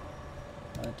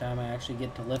by the time I actually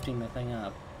get to lifting the thing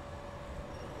up.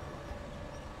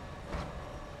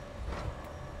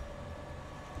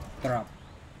 Drop.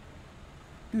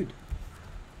 Good.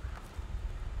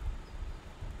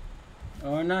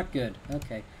 Or not good.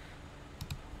 Okay.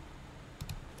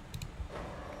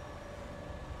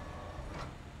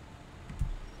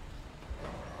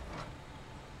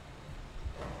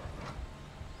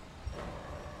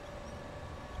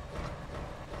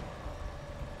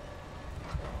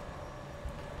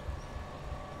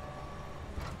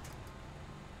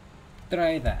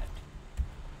 Try that.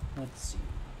 Let's see.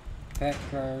 Pet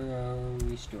cargo,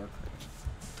 restore crew.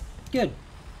 Good.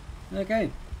 Okay.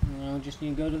 Now we just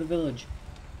need to go to the village.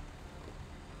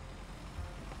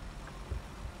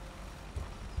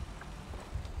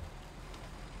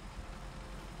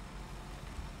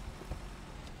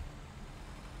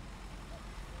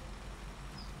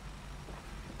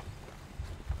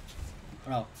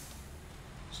 Oh. I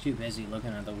was too busy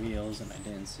looking at the wheels and I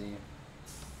didn't see.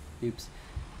 Oops.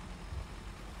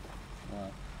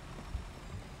 Well.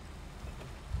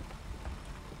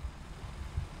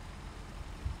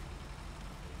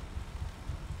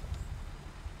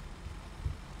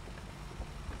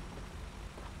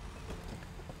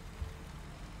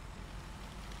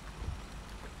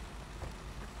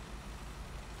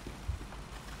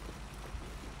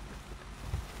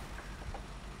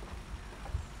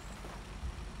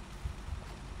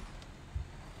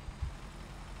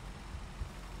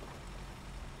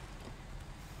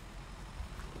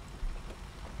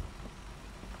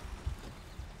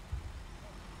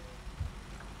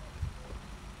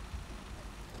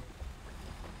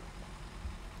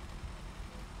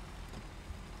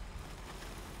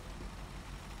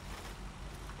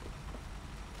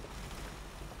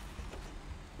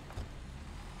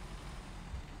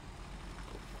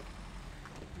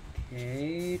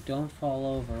 Okay, don't fall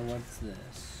over. What's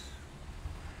this?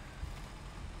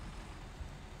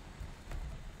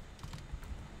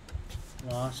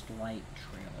 Lost light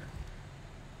trailer.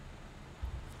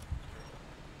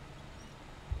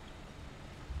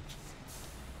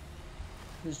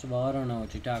 First of all, I don't know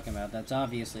what you're talking about. That's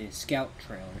obviously a scout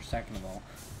trailer. Second of all,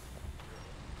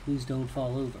 please don't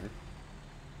fall over.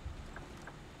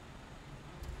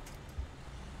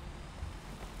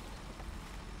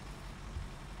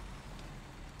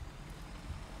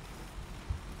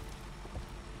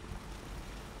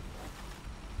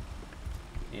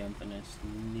 The infamous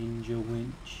ninja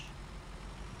winch.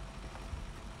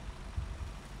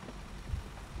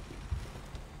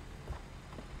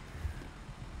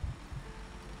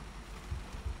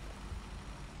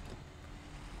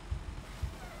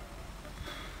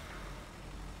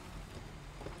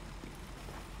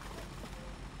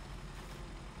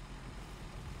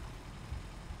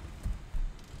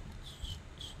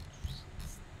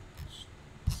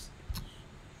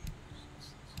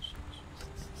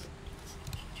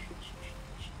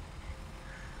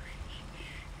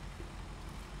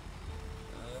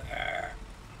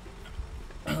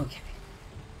 Okay.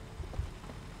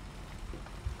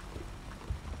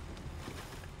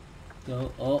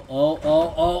 Go. Oh, oh,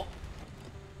 oh, oh.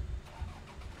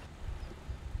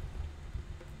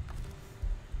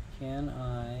 Can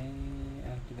I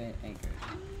activate anchors?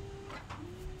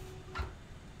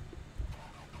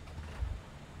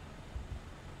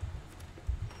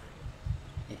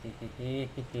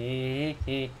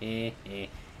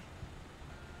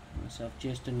 Myself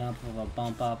just enough of a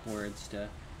bump upwards to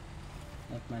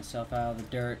lift myself out of the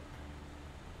dirt.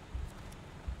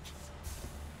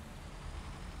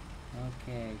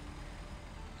 Okay,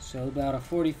 so about a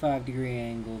 45-degree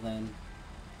angle then.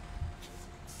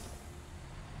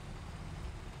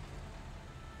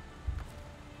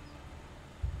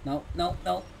 No, no,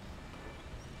 no.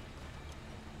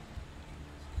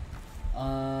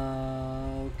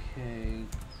 Okay.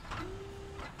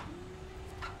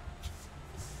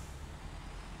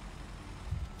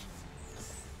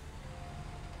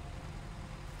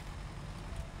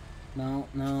 No,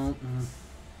 no.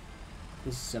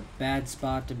 This is a bad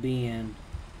spot to be in.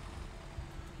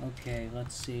 Okay,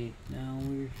 let's see. Now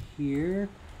we're here.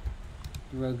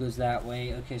 The road goes that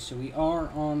way. Okay, so we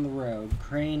are on the road.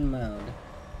 Crane mode.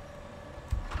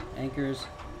 Anchors.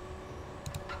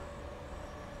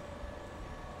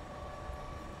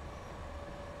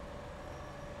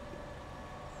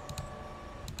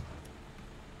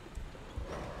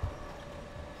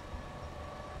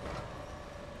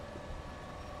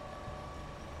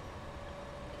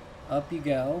 Up you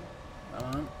go.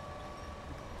 On.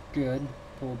 Good.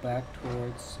 Pull back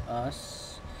towards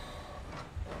us.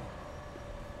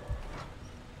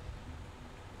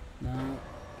 No.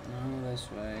 No, this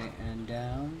way. And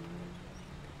down.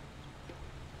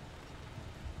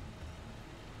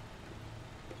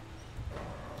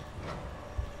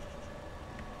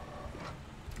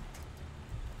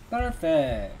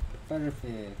 Perfect.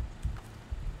 Perfect.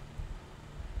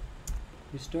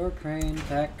 Restore crane,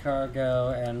 pack cargo,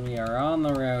 and we are on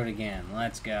the road again.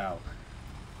 Let's go.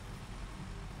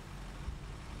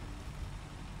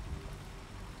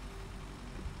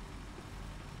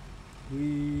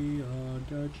 We are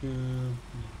the champions.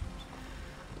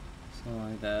 Something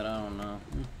like that, I don't know.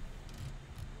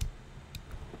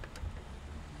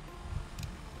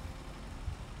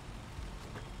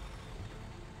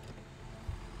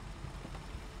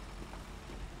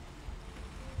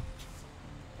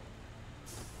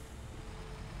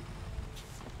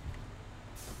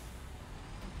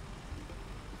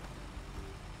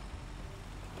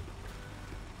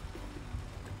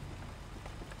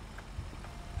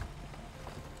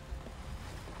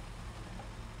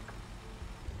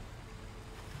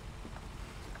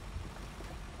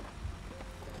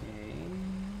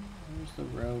 The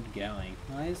road going?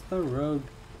 Why is the road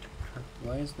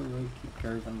keep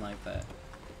curving like that?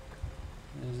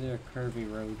 Is there a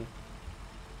curvy road?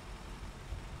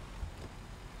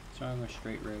 What's wrong with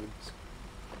straight roads?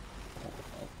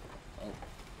 Oh.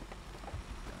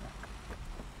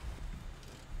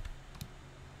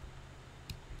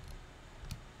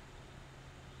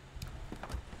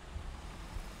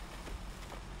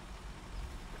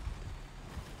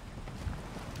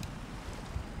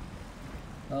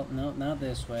 Oh, no, not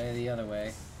this way, the other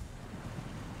way.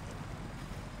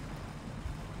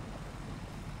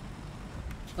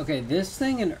 Okay, this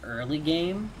thing in early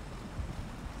game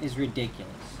is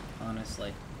ridiculous,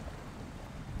 honestly.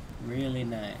 Really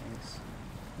nice.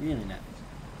 Really nice.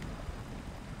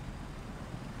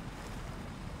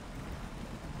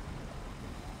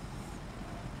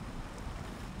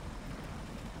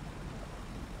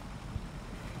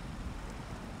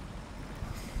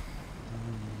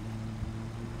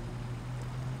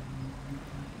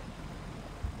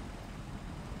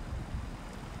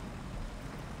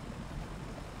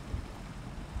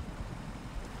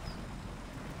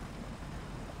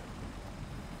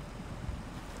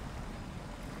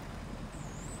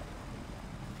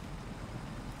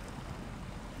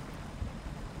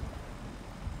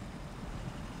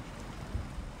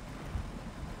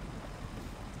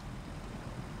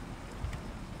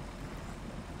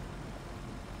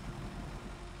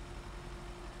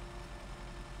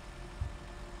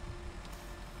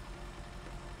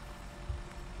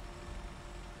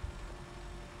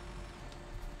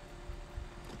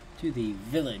 To the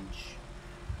village.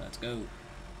 Let's go.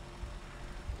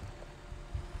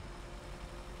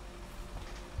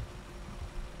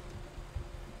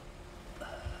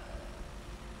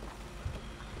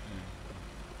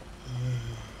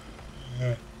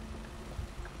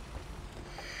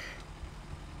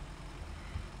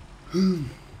 Yeah,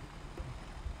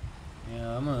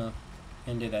 I'm gonna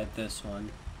end it at this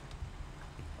one.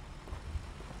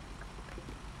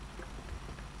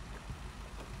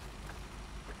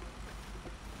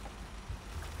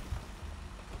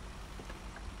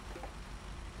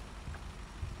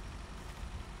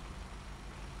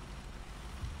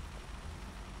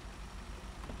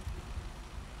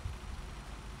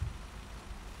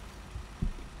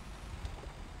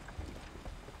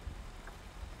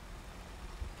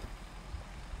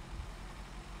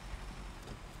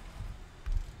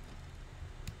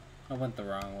 I went the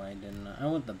wrong way, didn't I? I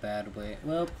went the bad way.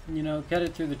 Well, you know, cut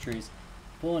it through the trees.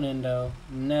 Pull an endo.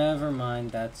 Never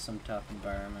mind, that's some tough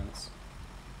environments.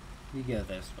 You go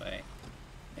this way.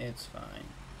 It's fine.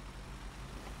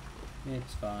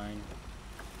 It's fine.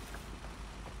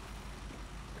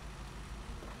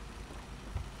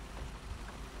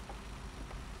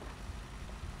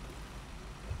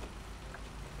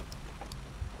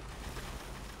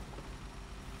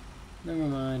 Never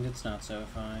mind, it's not so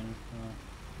fine. Well,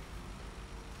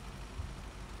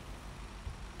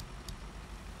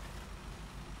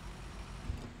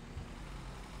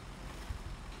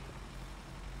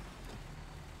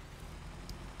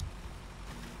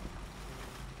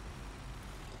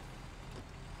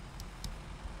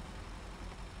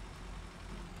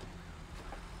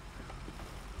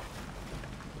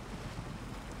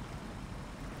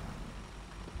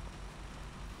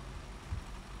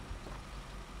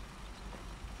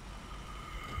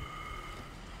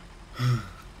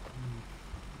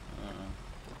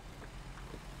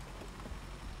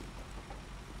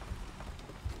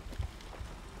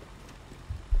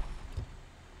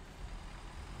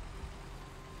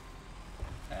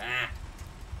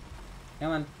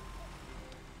 Come on.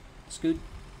 Scoot.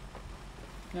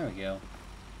 There we go.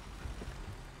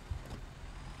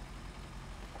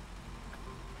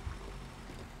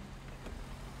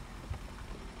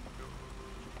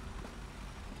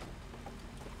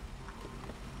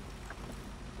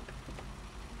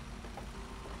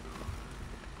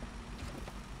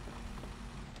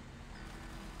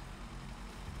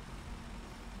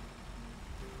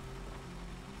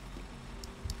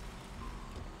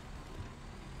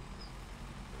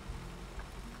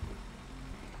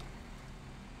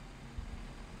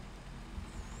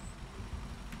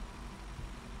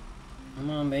 Come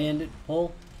on, bandit,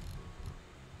 pull.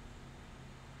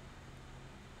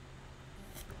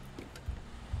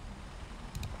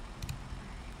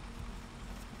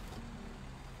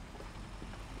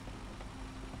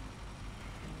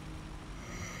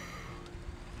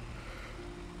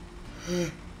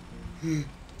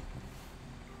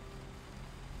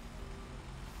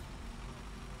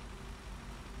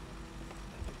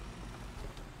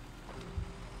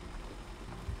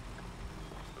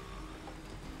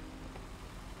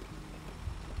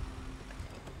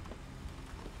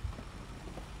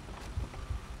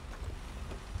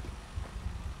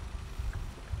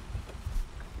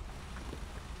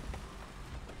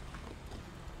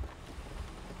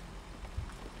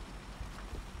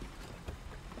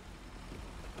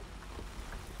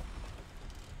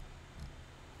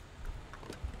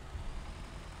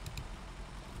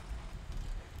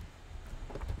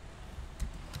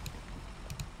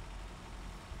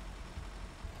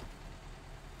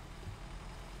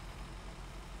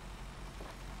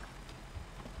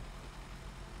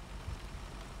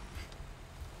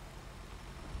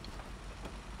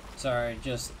 Sorry,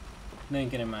 just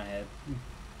thinking in my head.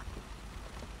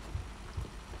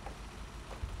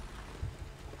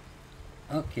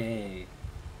 Okay.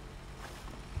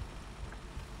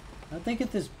 How'd they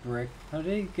get this brick? How did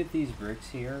they get these bricks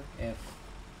here if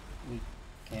we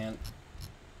can't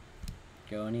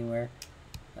go anywhere?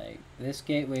 Like, this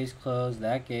gateway's closed,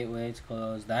 that gateway's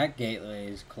closed, that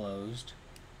gateway's closed.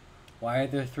 Why are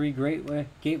there 3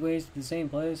 gateways to the same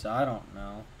place? I don't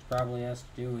know. It probably has to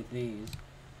do with these.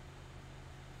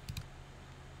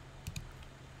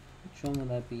 Which one would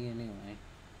that be anyway?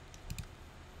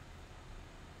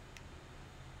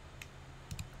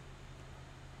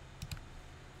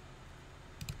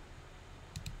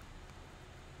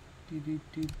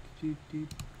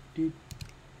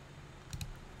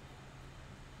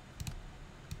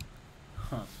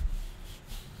 Huh.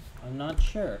 I'm not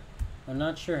sure. I'm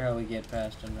not sure how we get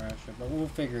past in Russia, but we'll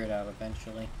figure it out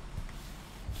eventually.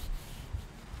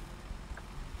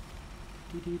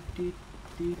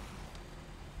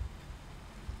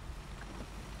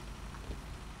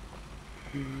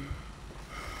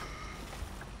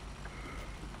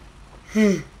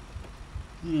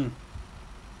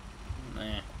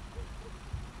 Nah.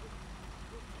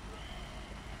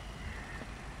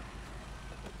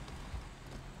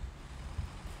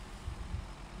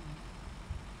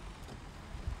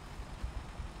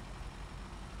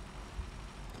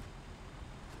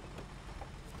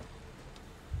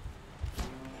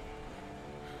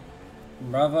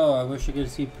 Bravo, I wish you could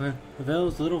see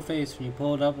Pavel's little face when you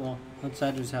pulled up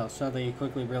outside his house. Suddenly he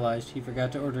quickly realized he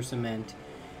forgot to order cement.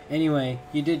 Anyway,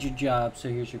 you did your job, so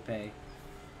here's your pay.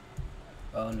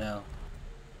 Oh no.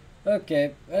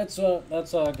 Okay, that's all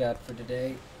I got for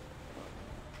today.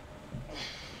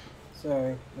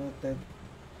 Sorry, about that.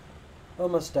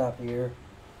 I'm gonna stop here.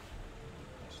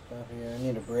 I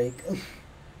need a break.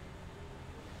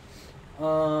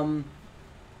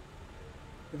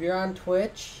 If you're on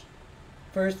Twitch,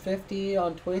 first 50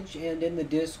 on Twitch and in the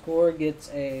Discord gets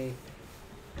a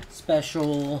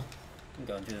special. I'm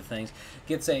going through the things.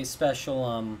 Gets a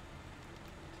special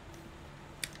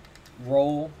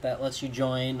role that lets you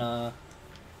join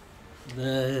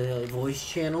the voice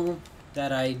channel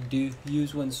that I do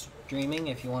use when streaming.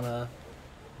 If you want to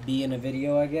be in a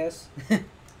video, I guess.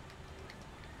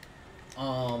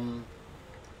 I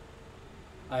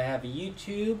have a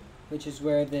YouTube, which is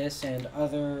where this and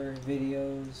other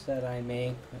videos that I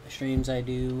make, streams I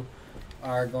do,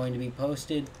 are going to be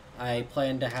posted. I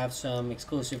plan to have some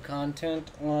exclusive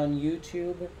content on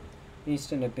YouTube, at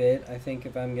least in a bit. I think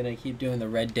if I'm going to keep doing the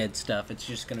Red Dead stuff, it's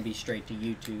just going to be straight to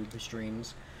YouTube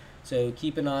streams. So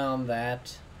keep an eye on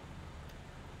that.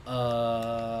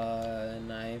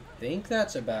 And I think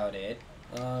that's about it.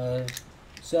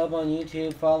 Sub on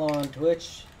YouTube, follow on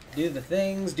Twitch, do the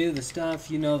things, do the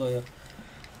stuff, you know the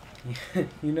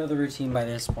you know the routine by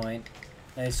this point.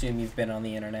 I assume you've been on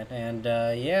the internet. And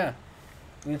yeah,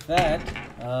 with that,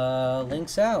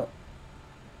 links out.